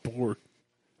 because he's poor.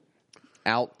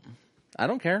 Out. I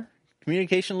don't care.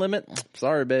 Communication limit.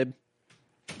 Sorry, babe.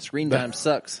 Screen time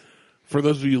sucks. For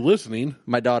those of you listening,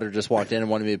 my daughter just walked in and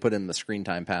wanted me to put in the screen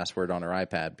time password on her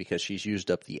iPad because she's used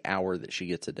up the hour that she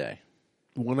gets a day.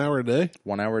 1 hour a day?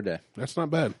 1 hour a day. That's not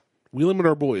bad. We limit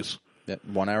our boys. Yeah,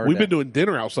 1 hour. We've been doing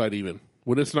dinner outside even.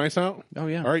 When it's nice out. Oh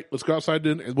yeah. All right, let's go outside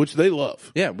dinner, which they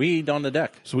love. Yeah, we eat on the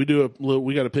deck. So we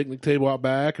got a picnic table out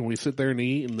back, and we sit there and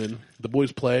eat, and then the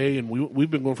boys play, and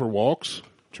we've been going for walks,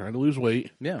 trying to lose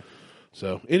weight. Yeah.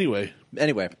 So anyway,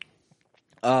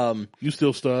 you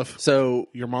steal stuff. So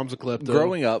your mom's a klepto.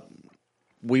 Growing up,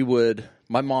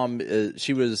 my mom,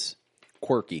 she was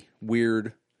quirky,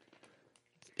 weird,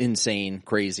 insane,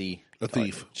 crazy, a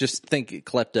thief. Just think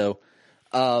klepto.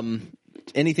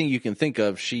 Anything you can think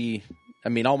of,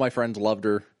 all my friends loved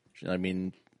her.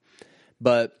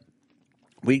 But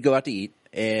we'd go out to eat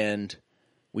and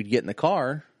we'd get in the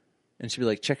car and she'd be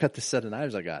like, check out this set of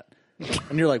knives I got.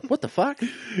 And you're like, what the fuck?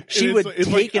 She would take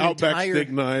like an Outback entire steak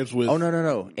knives with. Oh,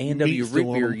 no. A&W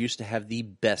Root Beer used to have the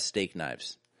best steak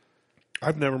knives.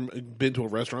 I've never been to a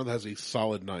restaurant that has a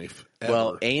solid knife. Ever.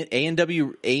 Well,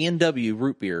 A&W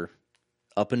Root Beer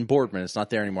up in Boardman. It's not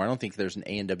there anymore. I don't think there's an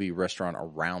A&W restaurant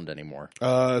around anymore.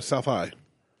 South High.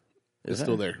 It's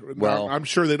still there. Well, I'm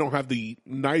sure they don't have the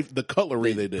knife, the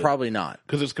cutlery they did. Probably not.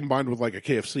 Because it's combined with like a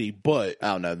KFC, but.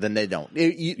 Oh, no, then they don't.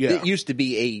 It used to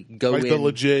be a go like in. Like the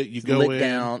legit, you go in.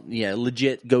 Down, yeah,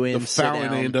 legit go in, the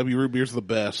Fallon A&W Root Beer's the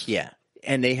best. Yeah.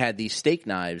 And they had these steak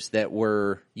knives that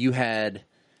were, you had,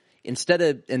 instead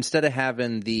of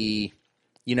having the,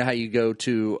 you know how you go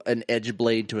to an edge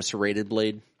blade to a serrated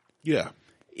blade? Yeah.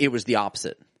 It was the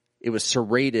opposite. It was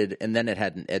serrated, and then it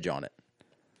had an edge on it.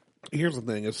 Here's the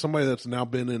thing. As somebody that's now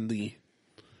been in the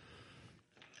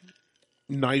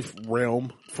knife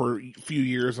realm for a few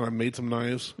years, and I've made some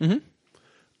knives,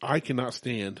 I cannot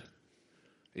stand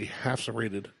a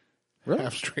half-serrated,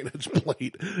 half-straight-edge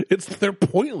blade. They're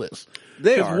pointless.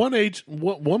 They are.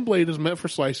 One blade is meant for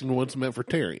slicing, and one's meant for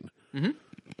tearing. Mm-hmm.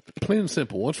 Plain and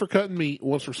simple. One's for cutting meat,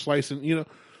 one's for slicing,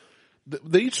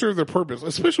 They each serve their purpose,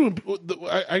 especially when,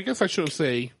 I guess I shouldn't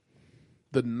say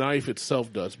the knife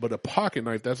itself does, but a pocket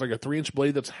knife that's like a 3-inch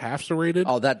blade that's half serrated.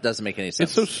 Oh, that doesn't make any sense.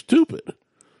 It's so stupid.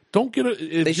 Don't get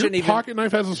if your pocket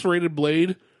knife has a serrated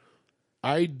blade,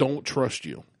 I don't trust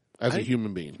you as a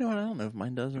human being. You know what? I don't know if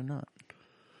mine does or not.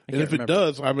 And if it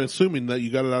does, I'm assuming that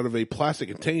you got it out of a plastic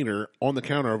container on the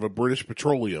counter of a British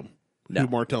Petroleum, who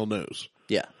Martel knows.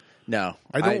 Yeah. No.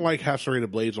 I don't like half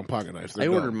serrated blades on pocket knives. I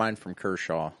ordered mine from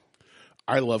Kershaw.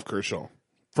 I love Kershaw.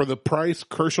 For the price,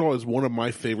 Kershaw is one of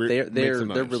my favorite. They're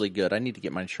really good. I need to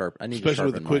get mine sharp. Especially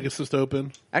with the quick assist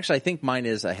open. Actually, I think mine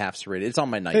is a half serrated. It's on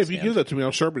my nightstand. Hey, if you give that to me,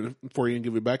 I'll sharpen it for you and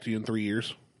give it back to you in 3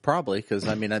 years. Probably, because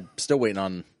I'm still waiting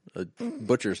on a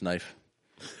butcher's knife.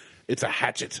 It's a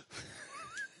hatchet.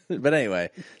 But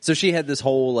anyway, so she had this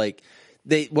whole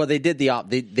they did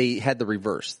they had the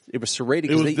reverse. It was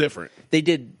serrated. It was different. They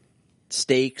did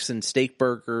steaks and steak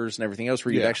burgers and everything else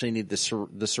where you actually need the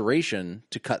serration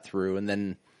to cut through, and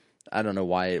then I don't know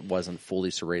why it wasn't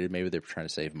fully serrated. Maybe they were trying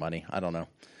to save money. I don't know.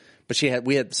 But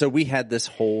we had this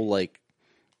whole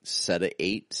set of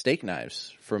 8 steak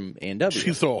knives from A&W.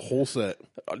 She saw a whole set.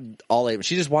 All 8.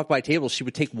 She just walked by a table. She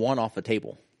would take one off a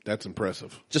table. That's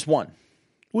impressive. Just one.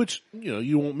 Which,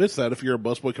 you won't miss that if you're a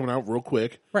busboy coming out real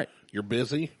quick. Right. You're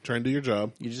busy trying to do your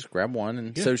job. You just grab one.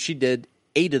 And so she did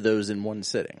 8 of those in one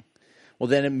sitting. Well,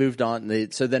 then it moved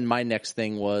on. So then my next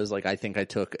thing was, I think I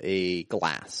took a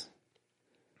glass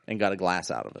and got a glass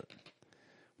out of it.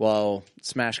 Well,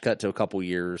 smash cut to a couple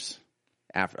years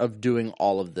after of doing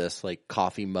all of this, like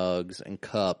coffee mugs and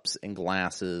cups and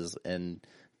glasses and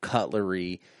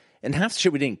cutlery. And half the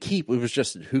shit we didn't keep. It was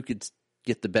just who could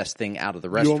get the best thing out of the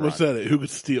restaurant. You almost said it. Who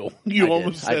could steal? You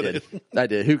almost said it. I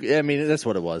did. That's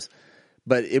what it was.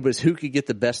 But it was who could get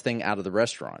the best thing out of the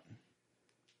restaurant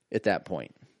at that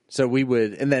point. So we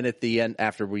would, and then at the end,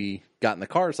 after we got in the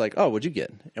car, it's like, oh, what'd you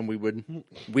get? And we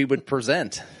would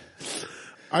present.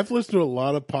 I've listened to a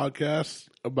lot of podcasts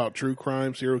about true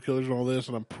crime, serial killers, and all this,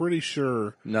 and I'm pretty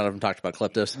sure None of them talked about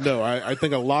kleptos. No, I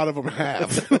think a lot of them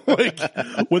have. Like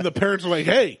when the parents are like,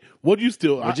 "Hey, what'd you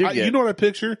steal?" What'd you get? You know what I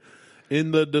picture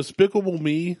in the Despicable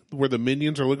Me, where the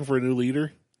minions are looking for a new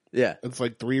leader. Yeah. It's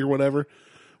like 3 or whatever,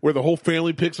 where the whole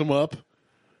family picks them up,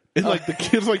 and like the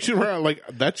kids like shit around. Like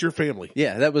that's your family.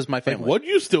 Yeah, that was my family. What'd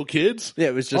you steal, kids? Yeah,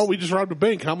 it was just. Oh, we just robbed a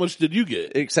bank. How much did you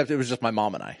get? Except it was just my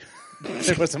mom and I.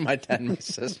 It wasn't my dad and my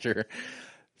sister.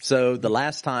 So the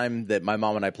last time that my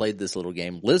mom and I played this little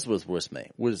game, Liz was with me.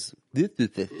 Liz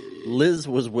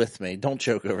was with me. Don't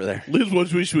choke over there. Liz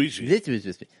was with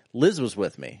me. Liz was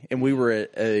with me, and we were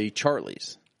at a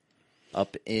Charlie's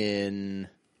up in,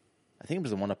 I think it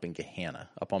was the one up in Gahanna,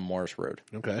 up on Morris Road.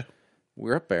 Okay.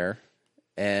 We're up there,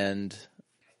 and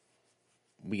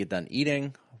we get done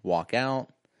eating, walk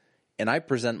out, and I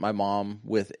present my mom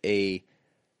with a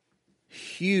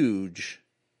huge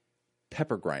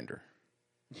pepper grinder.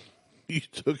 You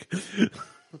took,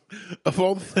 of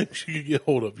all the things you could get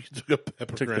hold of, you took a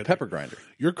pepper grinder. The pepper grinder.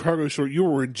 Your cargo short, you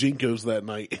were in Jinkos that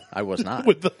night. I was not.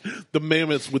 With the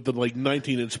mammoths with the like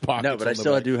 19-inch pockets. No, but I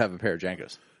still do have a pair of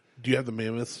Jankos. Do you have the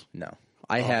mammoths? No.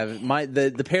 I have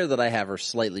the pair that I have are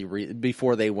slightly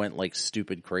before they went like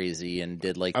stupid crazy and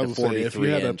did like the 43 inch. If you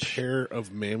had a pair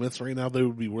of mammoths right now, they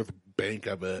would be worth a bank,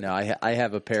 I bet. No, I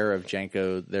have a pair of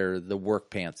Janko. They're the work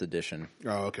pants edition.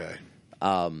 Oh, okay.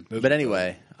 But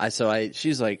anyway,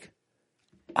 she's like,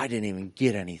 I didn't even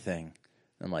get anything.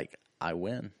 I'm like, I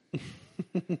win.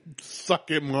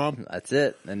 Suck it, Mom. That's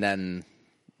it. And then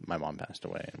my mom passed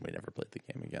away, and we never played the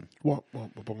game again.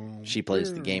 She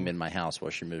plays the game in my house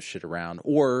while she moves shit around.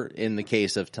 Or in the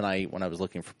case of tonight, when I was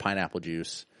looking for pineapple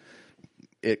juice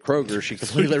at Kroger, she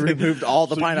completely removed all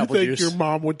the pineapple you think juice. Your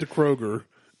mom went to Kroger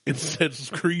and said,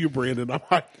 "Screw you, Brandon. I'm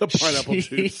hiding the pineapple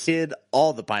juice." She hid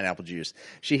all the pineapple juice.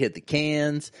 She hid the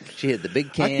cans. She hid the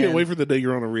big can. I can't wait for the day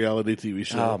you're on a reality TV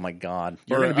show. Oh my God,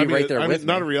 you're going to be right there with me.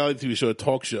 Not a reality TV show, a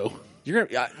talk show. You're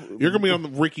going to be on the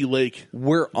Ricky Lake.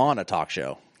 We're on a talk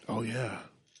show. Oh yeah.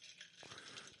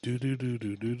 I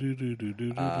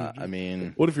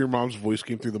mean, what if your mom's voice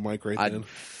came through the mic right then? I'd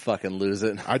fucking lose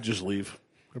it. I'd just leave.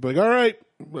 I'd be like, all right,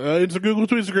 it's a Google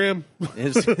to Instagram.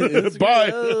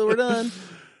 Bye. We're done.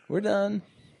 We're done.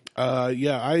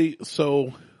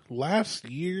 So last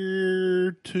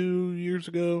year, 2 years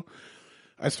ago,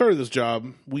 I started this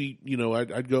job.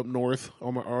 I'd go up north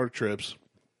on our trips,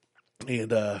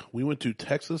 and we went to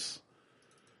Texas,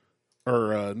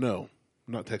 or no,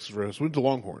 not Texas Roadhouse. We went to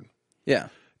Longhorn. Yeah.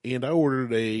 And I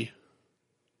ordered a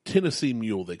Tennessee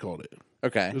Mule, they called it.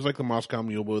 Okay. It was like the Moscow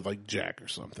Mule, but with like Jack or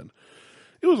something.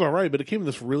 It was all right, but it came in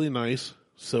this really nice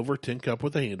silver tin cup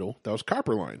with a handle that was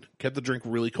copper lined. Kept the drink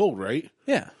really cold, right?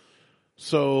 Yeah.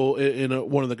 So,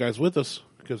 one of the guys with us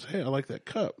goes, "Hey, I like that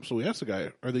cup." So we asked the guy,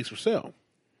 "Are these for sale?"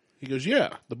 He goes,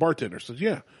 "Yeah." The bartender says,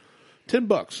 "Yeah,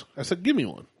 $10." I said, "Give me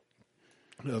one."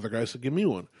 The other guy said, "Give me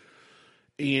one."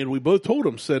 And we both told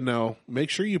him, said, "Now make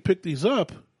sure you pick these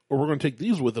up, or we're going to take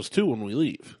these with us too when we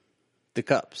leave." The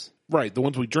cups, right? The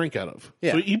ones we drink out of.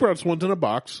 Yeah. So he brought us ones in a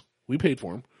box. We paid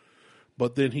for them.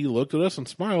 But then he looked at us and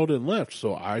smiled and left,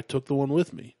 so I took the one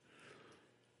with me.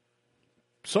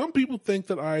 Some people think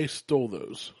that I stole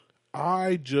those.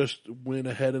 I just went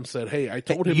ahead and said, "Hey, I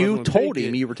told him." You told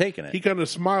him you were taking it. He kind of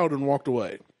smiled and walked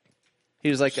away. He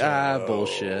was like,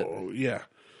 bullshit. Yeah.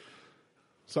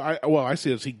 So I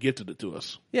see it as he gifted it to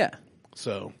us. Yeah.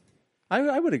 So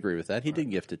I would agree with that. He did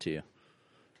gift it to you.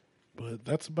 But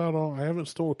that's about all. I haven't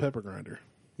stole a pepper grinder.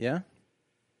 Yeah?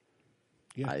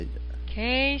 Yeah.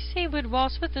 Casey would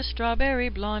waltz with the strawberry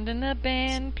blonde and the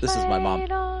band played This is my mom.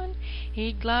 on.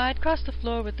 He'd glide across the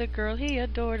floor with the girl he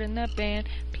adored and the band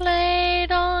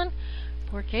played on.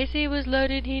 Poor Casey was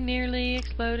loaded, he nearly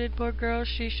exploded. Poor girl,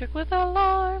 she shook with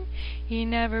alarm. He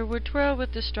never would twirl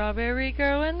with the strawberry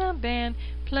girl and the band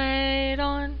played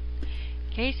on.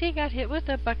 Casey got hit with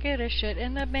a bucket of shit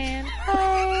and the band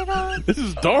played on. This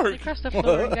is dark. Across the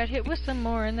floor and got hit with some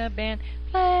more and the band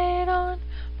played on.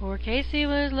 Poor Casey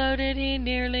was loaded, he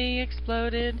nearly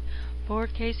exploded. Poor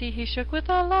Casey, he shook with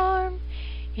alarm.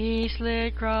 He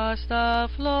slid across the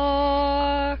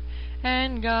floor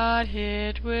and got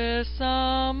hit with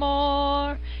some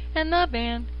more. And the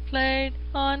band played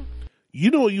on. You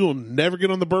know what you'll never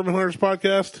get on the Bourbon Hunters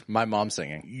podcast? My mom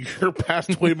singing. Your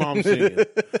passed away mom singing.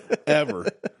 Ever.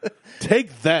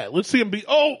 Take that. Let's see him be,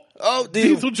 oh, dude.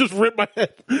 Diesel just ripped my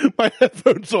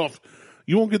headphones off.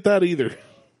 You won't get that either.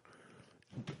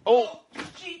 Oh,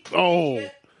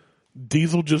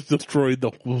 Diesel just destroyed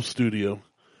the whole studio.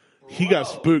 He got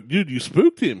spooked. Dude, you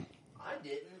spooked him. I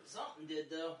didn't. Something did,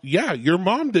 though. Yeah, your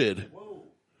mom did. Whoa.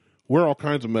 We're all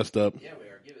kinds of messed up. Yeah, we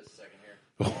are. Give us a second here.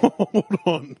 Hold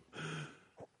on.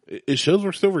 It shows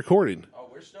we're still recording. Oh,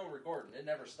 we're still recording. It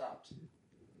never stopped.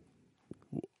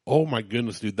 Oh, my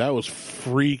goodness, dude. That was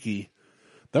freaky.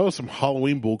 That was some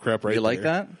Halloween bullcrap right You like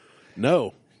there. that?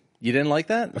 No. You didn't like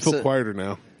that? I feel quieter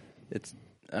now. It's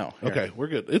here. Okay, we're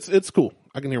good. It's cool.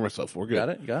 I can hear myself. We're good. Got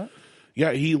it? Got it?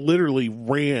 Yeah, he literally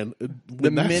ran.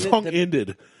 When that minute song that-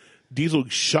 ended, Diesel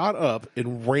shot up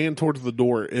and ran towards the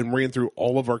door and ran through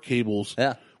all of our cables.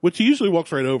 Yeah. Which he usually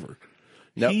walks right over.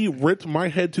 Nope. He ripped my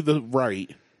head to the right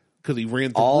because he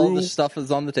ran through All the stuff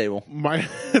is on the table. my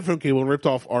headphone cable and ripped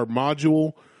off our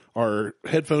module, our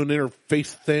headphone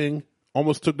interface thing,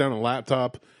 almost took down a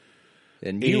laptop.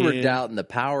 And you were And- doubting the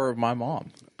power of my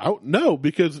mom. No,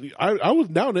 because I was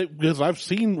doubting it because I've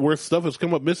seen where stuff has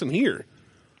come up missing here.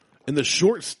 In the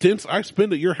short stints I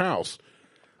spend at your house,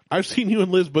 I've seen you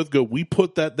and Liz both go, we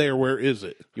put that there, where is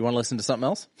it? You want to listen to something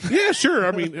else? Yeah, sure.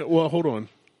 I mean, well, hold on.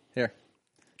 Here.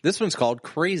 This one's called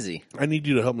Crazy. I need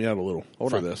you to help me out a little Hold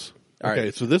for on. this. All okay,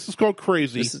 right. so this is called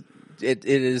Crazy, It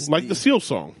is like the Seal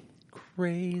song.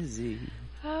 Crazy.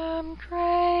 I'm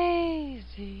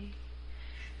crazy,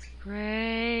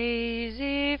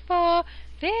 crazy for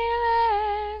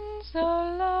feeling so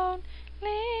lonely.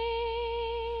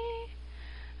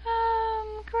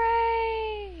 I'm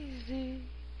crazy,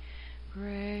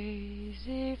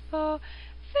 crazy for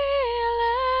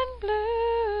feeling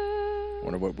blue.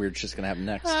 Wonder what we're just going to have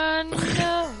next. I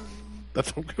know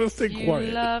That's I'm going to stay you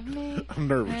quiet. love me I'm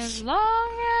nervous. as long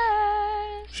as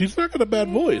She's not got a bad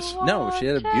voice. No, she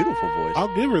had a beautiful voice.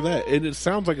 I'll give her that. And it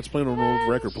sounds like it's playing on an old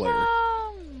record player.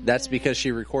 That's because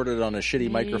she recorded it on a shitty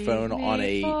microphone on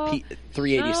a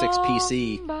 386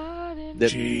 PC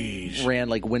that Jeez. ran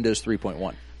like Windows 3.1.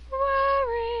 worried.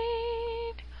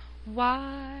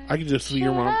 Why? I can just see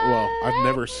your mom. Well, I've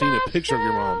never seen a picture of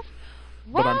your mom,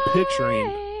 but I'm picturing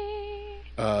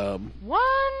wondering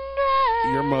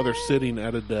your mother sitting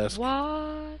at a desk what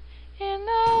in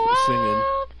the singing. world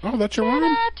Oh, that's your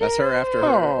mom? That's her after her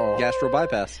Oh. gastro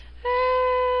bypass. is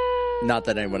Not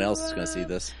that anyone else is going to see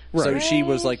this. So Right. she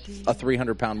was like a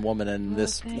 300-pound woman, and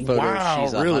this photo, Wow,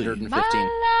 she's really? 115.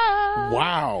 my love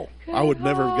Wow. I would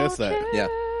never have guessed that. Yeah.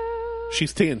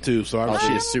 She's tan too, so Oh, she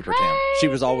obviously, is super tan. She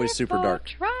was always super dark.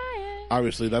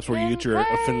 obviously that's where you get your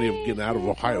affinity of getting out of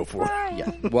Ohio for. Yeah.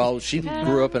 Well, she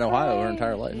grew up in Ohio her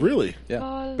entire life. Really?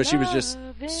 Yeah. But she was just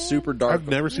super dark, I've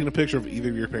never seen a picture of either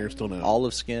of your parents till now.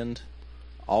 olive skinned,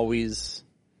 always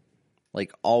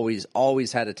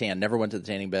had a tan. Never went to the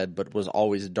tanning bed, but was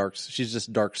always dark. She's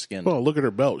just dark skinned. Oh, look at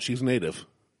her belt. She's native.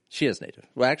 She is native.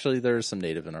 Well, actually, there's some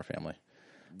native in our family.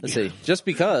 Let's see. Just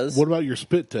because. What about your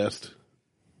spit test?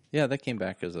 Yeah, that came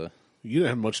back as a You didn't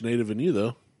have much native in you,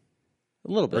 though.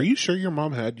 little bit. Are you sure your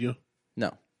mom had you?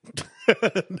 No.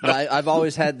 But I've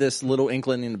always had this little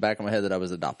inkling in the back of my head that I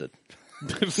was adopted.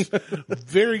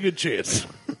 Very good chance.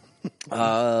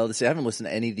 Let's see. I haven't listened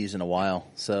to any of these in a while,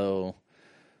 so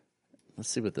let's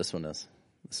see what this one is.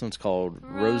 This one's called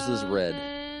Roses Red.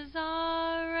 Roses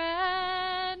are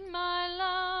red, my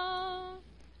love.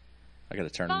 I got to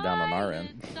turn them down on our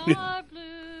end. Violets are blue.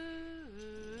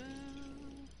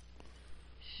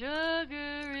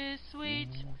 Sugar is sweet,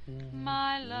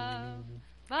 my love,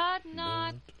 but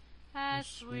not as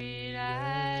sweet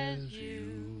as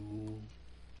you.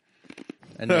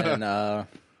 And then I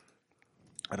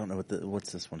don't know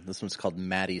what's this one. This one's called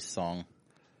Maddie's Song.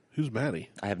 Who's Maddie?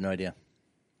 I have no idea.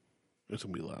 It's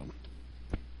going to be loud.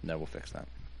 No, we'll fix that.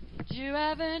 Did you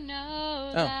ever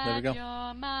know there that we go.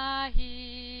 you're my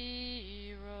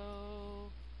hero?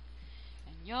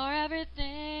 And you're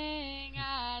everything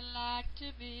I'd like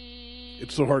to be.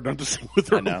 It's so hard not to sing with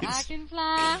her. I know. I voice. can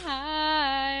fly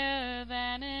higher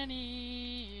than an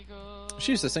eagle.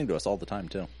 She used to sing to us all the time,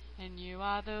 too. And you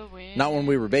are the wind Not when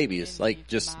we were babies, like beneath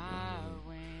just my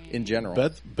wings. in general.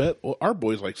 Well, our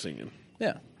boys like singing.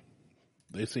 Yeah.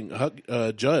 They sing.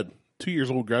 Judd, 2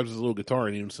 years old, grabs his little guitar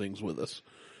and even sings with us.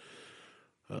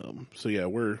 So yeah,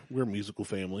 we're a musical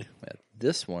family. Yeah.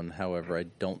 This one, however, I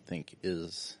don't think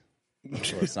is. Well,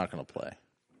 it's not going to play.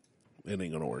 It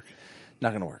ain't gonna work. Not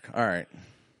going to work. All right.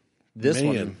 This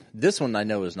Man. one I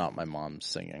know is not my mom's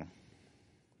singing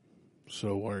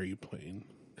So why are you playing?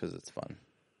 because it's fun.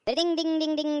 Ding ding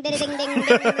ding ding ding ding ding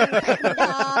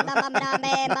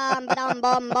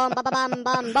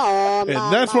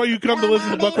And that's why you come to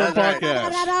listen to Buckhorn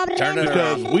Podcast. Turn it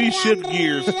Because around. we shift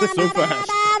gears so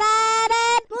fast.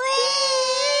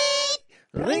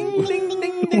 Ring, ding, ding,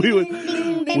 ding, We would,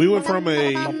 ding, We went from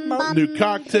a new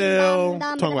cocktail,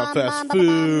 talking about fast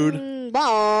food, making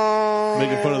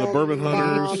fun of the bourbon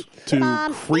hunters, to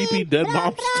creepy dead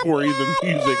mom stories and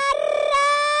music,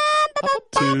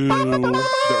 to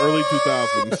the early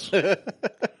 2000s.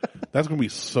 That's going to be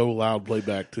so loud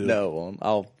playback too. No,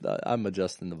 I'm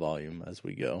adjusting the volume as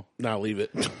we go. Now leave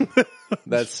it.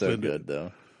 That's so good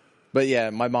though. But yeah,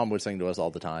 my mom would sing to us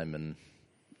all the time, and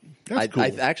That's cool.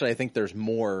 I think there's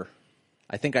more.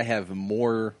 I think I have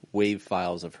more wave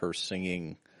files of her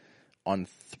singing on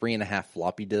 3.5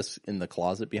 floppy disks in the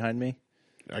closet behind me.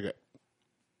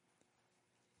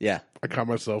 Yeah, I caught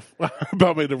myself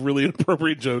about made a really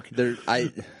inappropriate joke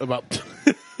about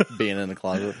being in the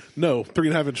closet. No,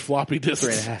 3.5 inch floppy disks.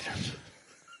 3.5.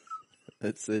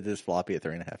 It is floppy at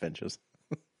 3.5 inches.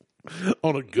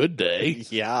 On a good day.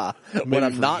 Yeah, when Maybe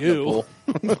I'm for not you.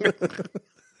 in the pool.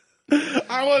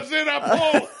 I was in a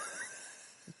pool.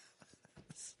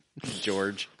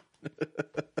 George.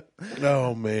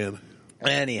 Oh man.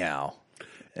 Anyhow.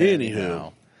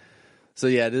 So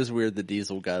yeah, it is weird that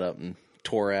Diesel got up and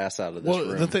tore ass out of this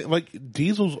room. The thing, like,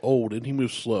 Diesel's old and he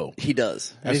moves slow. He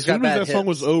does. As soon as that song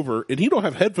was over, and he don't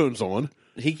have headphones on,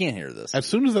 he can't hear this. as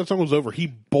soon as that song was over, he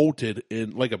bolted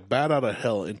in like a bat out of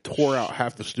hell and tore out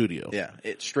half the studio. Yeah,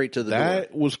 it's straight to the door.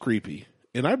 That was creepy.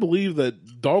 And I believe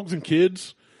that dogs and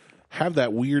kids have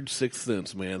that weird sixth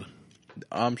sense, man.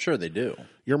 I'm sure they do.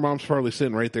 Your mom's probably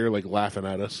sitting right there, like, laughing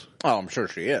at us. Oh, I'm sure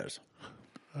she is.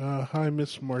 Hi,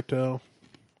 Miss Martell.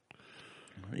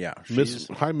 Yeah.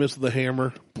 Hi, Miss the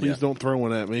Hammer. Please don't throw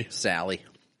one at me. Sally.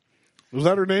 Was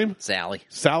that her name? Sally.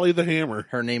 Sally the Hammer.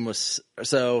 Her name was,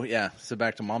 so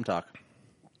back to mom talk.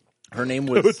 Her name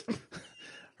was,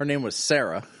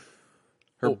 Sarah.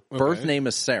 Her birth name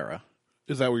is Sarah.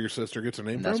 Is that where your sister gets her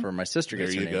name And from? that's where my sister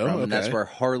gets her There you name go. from. And that's Okay. where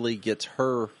Harley gets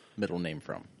her middle name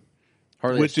from.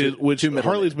 Which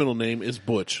Harley's middle name is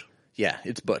Butch. Yeah,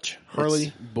 it's Butch.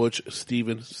 Harley, Butch,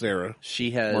 Steven, Sarah. She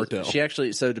has, Martell. she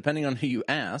actually, so depending on who you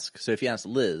ask, so if you ask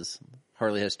Liz,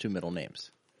 Harley has 2 middle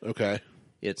names. Okay.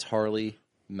 It's Harley,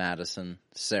 Madison,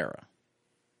 Sarah.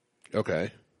 Okay.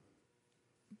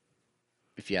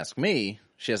 If you ask me,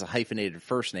 she has a hyphenated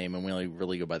first name, and we only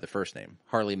really go by the first name,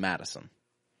 Harley Madison.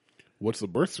 What's the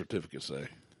birth certificate say?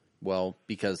 Well,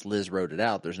 because Liz wrote it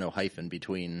out, there's no hyphen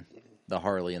between the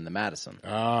Harley and the Madison.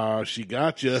 Ah, she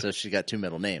got you. So she got 2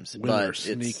 middle names. Women are But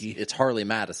sneaky. it's Harley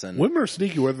Madison. Women are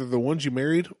sneaky, whether the ones you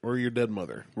married or your dead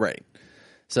mother. Right.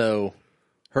 So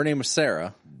her name was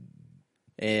Sarah,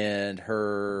 and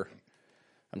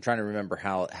I'm trying to remember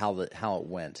how it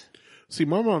went. See,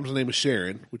 my mom's name is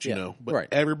Sharon, which you Yeah, know, but right.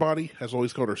 everybody has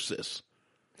always called her Sis.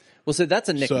 Well, so that's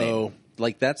a nickname. So-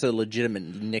 Like, that's a legitimate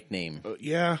nickname.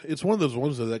 Yeah, it's one of those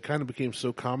ones that kind of became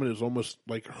so common it was almost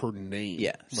like her name.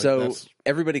 Yeah. Like, So that's-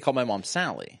 everybody called my mom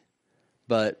Sally,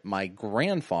 but my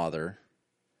grandfather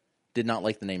did not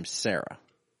like the name Sarah.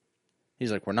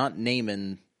 He's like, we're not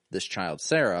naming this child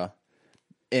Sarah.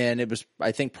 And it was,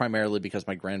 I think, primarily because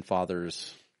my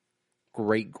grandfather's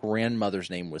great-grandmother's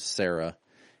name was Sarah,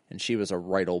 and she was a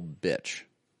right old bitch.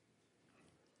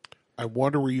 I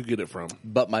wonder where you get it from.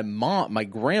 But my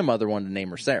grandmother wanted to name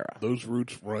her Sarah. Those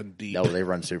roots run deep. No, they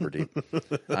run super deep.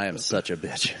 I am such a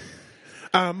bitch.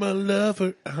 I'm a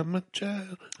lover. I'm a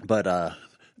child. But, I'm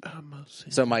a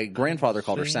saint. so my grandfather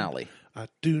called her Sally. I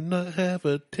do not have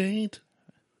a taint.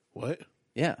 What?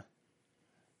 Yeah.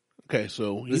 Okay,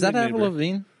 so Is that Avril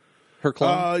Lavigne? Her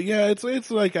clone? Yeah,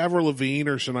 it's like Avril Lavigne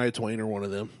or Shania Twain or one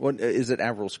of them. What is it?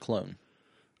 Avril's clone?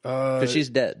 Because she's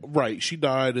dead Right, she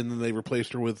died, and then they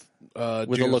replaced her with with a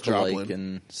Janis lookalike, Joplin.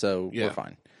 and so Yeah. we're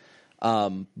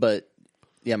fine. But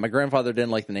yeah, my grandfather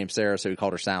didn't like the name Sarah, so he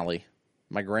called her Sally.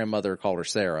 My grandmother called her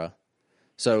Sarah,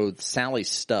 so Sally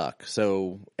stuck.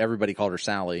 So everybody called her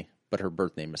Sally, but her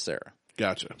birth name is Sarah.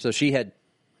 Gotcha. So she had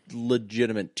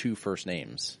legitimate 2 first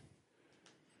names.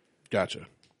 Gotcha.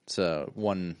 So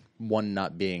one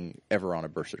not being ever on a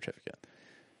birth certificate.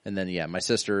 And then, yeah, my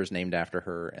sister is named after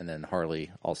her, and then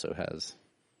Harley also has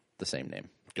the same name.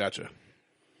 Gotcha.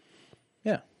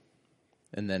 Yeah.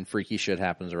 And then freaky shit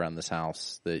happens around this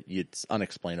house that it's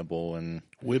unexplainable, and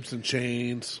Whips and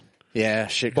chains. yeah,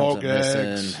 shit Ball comes up missing,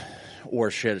 gags. or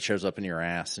shit shows up in your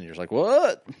ass, and you're just like,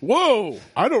 what? Whoa!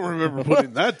 I don't remember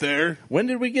putting that there. When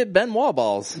did we get Benoit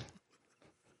balls?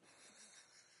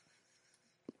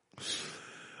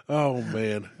 Oh,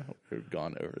 man. We've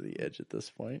gone over the edge at this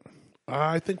point.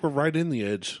 I think we're right in the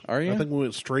edge. Are you? I think we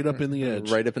went straight up in the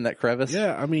edge. Right up in that crevice?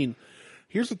 Yeah, I mean,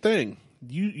 here's the thing.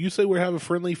 You say we have a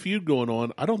friendly feud going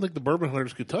on. I don't think the bourbon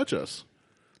hunters could touch us.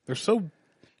 They're so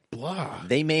blah.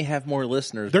 They may have more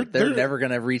listeners, They're- but they're they're- never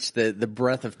going to reach the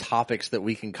breadth of topics that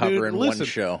we can cover Dude, in listen, one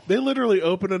show. They literally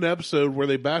opened an episode where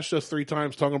they bashed us 3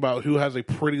 times talking about who has a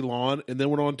pretty lawn, and then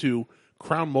went on to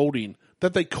crown molding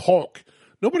that they caulk.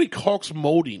 Nobody caulks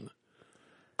molding.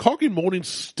 Caulking molding's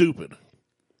stupid.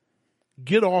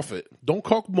 Get off it. Don't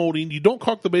caulk molding. You don't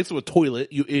caulk the base of a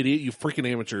toilet, you idiot, you freaking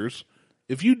amateurs.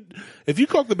 If you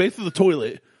caulk the base of the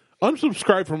toilet,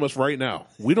 unsubscribe from us right now.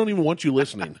 We don't even want you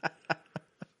listening.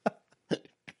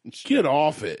 Get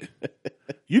off it.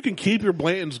 You can keep your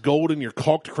Blanton's gold and your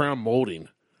caulked crown molding.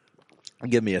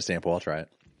 Give me a sample. I'll try it.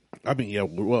 I mean, yeah.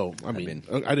 Well, I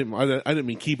didn't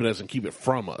mean keep it as in keep it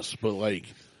from us, but like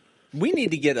We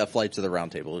need to get a Flight to the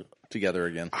Round Table together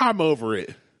again. I'm over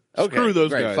it. Okay, Screw those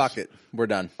great. guys. Fuck it. We're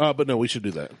done. But no, we should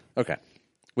do that Okay.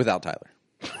 Without Tyler.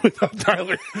 without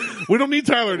Tyler. We don't need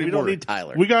Tyler anymore. don't need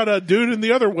Tyler. We got a dude in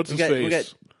the other. What's his face? We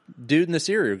got Dude and the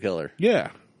Serial Killer. Yeah,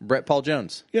 Brett Paul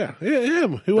Jones. yeah,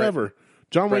 him. Whoever.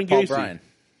 John Brett Wayne Paul Gacy. Bryan.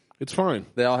 It's fine.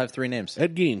 They all have 3 names.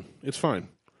 Ed Gein. It's fine.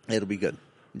 It'll be good.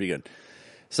 It'll be good.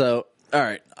 So, all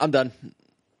right. I'm done.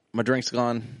 My drink's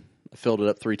gone. I filled it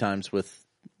up 3 times with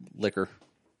liquor.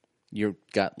 You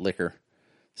got liquor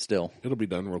still. It'll be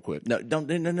done real quick. No, don't.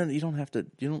 No. You don't have to.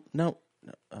 You don't. No.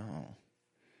 Oh.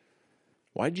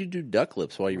 Why'd you do duck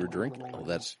lips while you were drinking? Oh,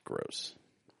 that's gross.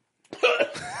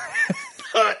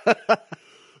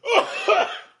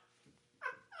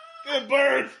 It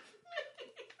burned.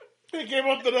 It came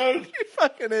up the nose. You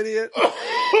fucking idiot.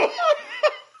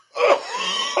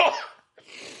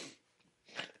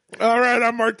 All right,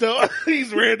 I'm Martel.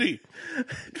 He's Randy.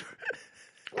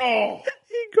 Oh.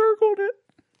 He gurgled it.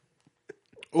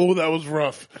 Oh, that was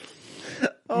rough.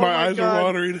 Oh my eyes God. are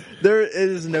watering. There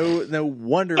is no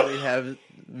wonder we have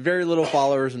very little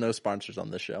followers and no sponsors on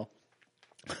this show.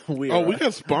 We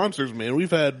got sponsors, man.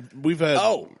 We've had.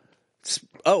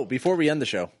 Oh, before we end the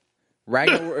show,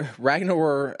 Ragnar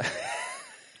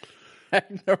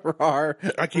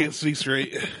I can't see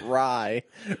straight. Rye.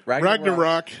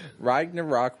 Ragnarok.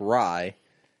 Ragnarok Rye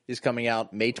is coming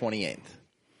out May 28th.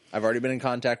 I've already been in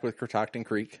contact with Catoctin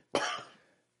Creek.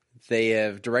 They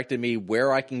have directed me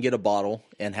where I can get a bottle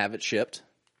and have it shipped,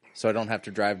 so I don't have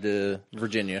to drive to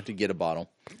Virginia to get a bottle.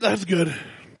 That's good.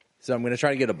 So I'm going to try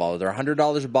to get a bottle. They're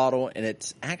 $100 a bottle, and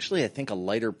it's actually, I think, a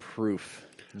lighter proof.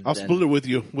 I'll split it with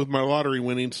you with my lottery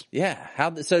winnings. Yeah.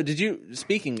 So did you,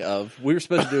 speaking of, we were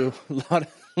supposed to do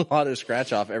a lot of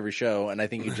scratch off every show, and I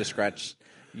think you just scratched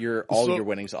all your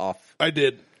winnings off. I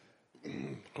did.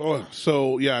 Oh,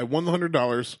 so yeah, I won the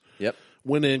 $100. Yep.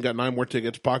 Went in, got 9 more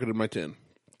tickets, pocketed my 10.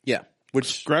 Yeah.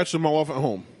 Which scratched them all off at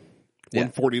home.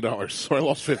 Yeah. Won $40, so I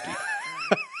lost 50.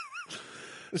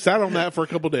 Sat on that for a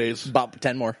couple days. About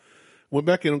 10 more. Went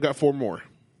back in and got 4 more.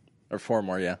 Or 4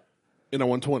 more, yeah. And I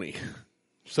won 20.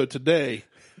 So today,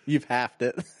 You've halved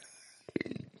it.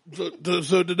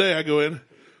 so today I go in.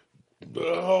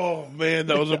 Oh man,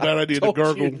 that was a bad idea to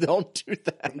gargle. Don't do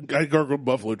that. I gargled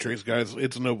Buffalo Trace, guys.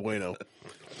 It's no bueno.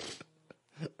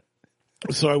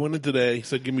 So I went in today,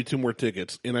 said, give me 2 more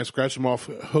tickets. And I scratched them off,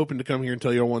 hoping to come here and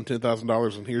tell you I won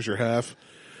 $10,000 and here's your half.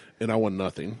 And I won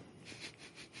nothing.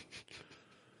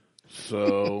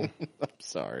 So. I'm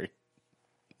sorry.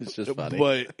 It's just funny.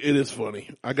 But it is funny.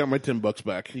 I got my $10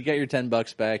 back. You got your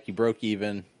 $10 back. You broke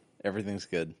even. Everything's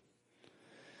good.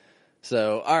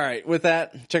 So, all right. With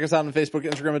that, check us out on Facebook,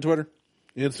 Instagram, and Twitter.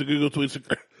 Insta Google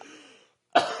Tweetstagram.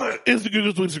 Insta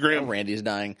Google Tweetstagram. Randy's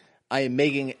dying. I am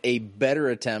making a better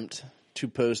attempt to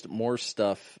post more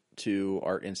stuff to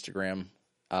our Instagram,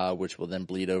 which will then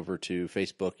bleed over to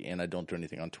Facebook, and I don't do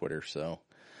anything on Twitter. So,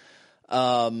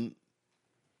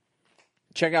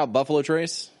 check out Buffalo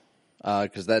Trace,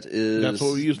 because that's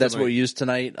what we used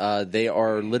tonight. They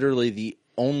are literally the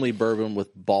only bourbon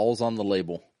with balls on the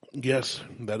label. Yes,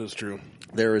 that is true.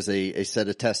 There is a set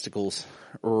of testicles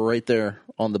right there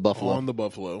on the Buffalo. On the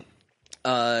Buffalo.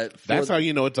 That's how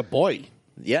you know it's a boy.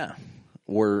 Yeah.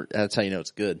 That's how you know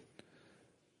it's good.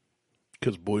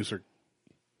 Because boys are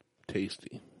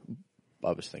tasty.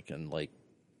 I was thinking like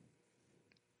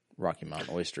Rocky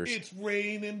Mountain oysters. It's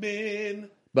raining, Ben.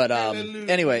 But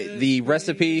anyway, the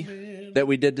recipe that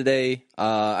we did today,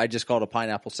 I just called a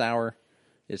pineapple sour.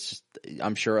 It's just,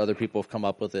 I'm sure other people have come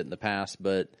up with it in the past,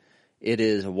 but it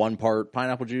is 1 part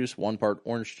pineapple juice, 1 part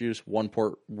orange juice, 1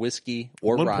 part whiskey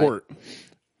or rye.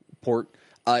 Port.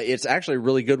 It's actually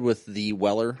really good with the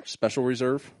Weller Special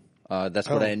Reserve. That's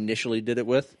what I initially did it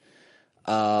with.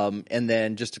 And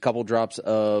then just a couple drops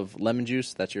of lemon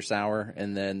juice. That's your sour.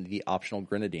 And then the optional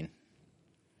grenadine.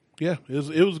 Yeah,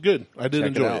 it was good. I did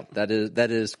enjoy it.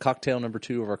 That is cocktail number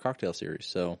 2 of our cocktail series.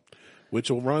 So, which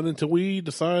will run until we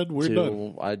decide we're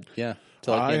done. Yeah.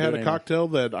 Till I can't do had it a anymore. cocktail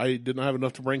that I didn't have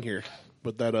enough to bring here,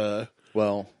 but that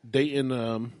Well, Dayton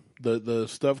the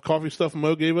stuff coffee stuff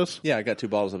Mo gave us. yeah, I got 2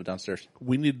 bottles of it downstairs.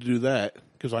 We need to do that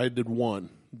because I did one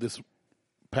this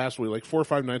past week, like 4 or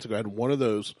 5 nights ago. I had one of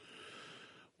those,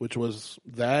 which was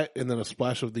that, and then a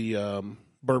splash of the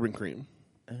bourbon cream.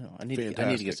 Oh, I need to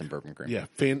Fantastic. get some bourbon cream. Yeah,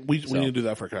 we need to do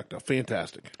that for a cocktail.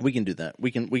 Fantastic. We can do that. We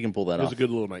can pull that It was off. a good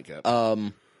little nightcap.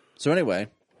 So anyway,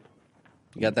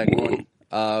 you got that going.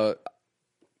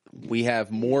 We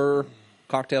have more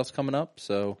cocktails coming up.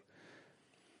 So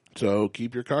So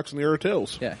keep your cocks in the arrow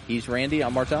tails. yeah, he's Randy.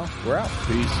 I'm Martel. We're out.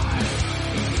 Peace.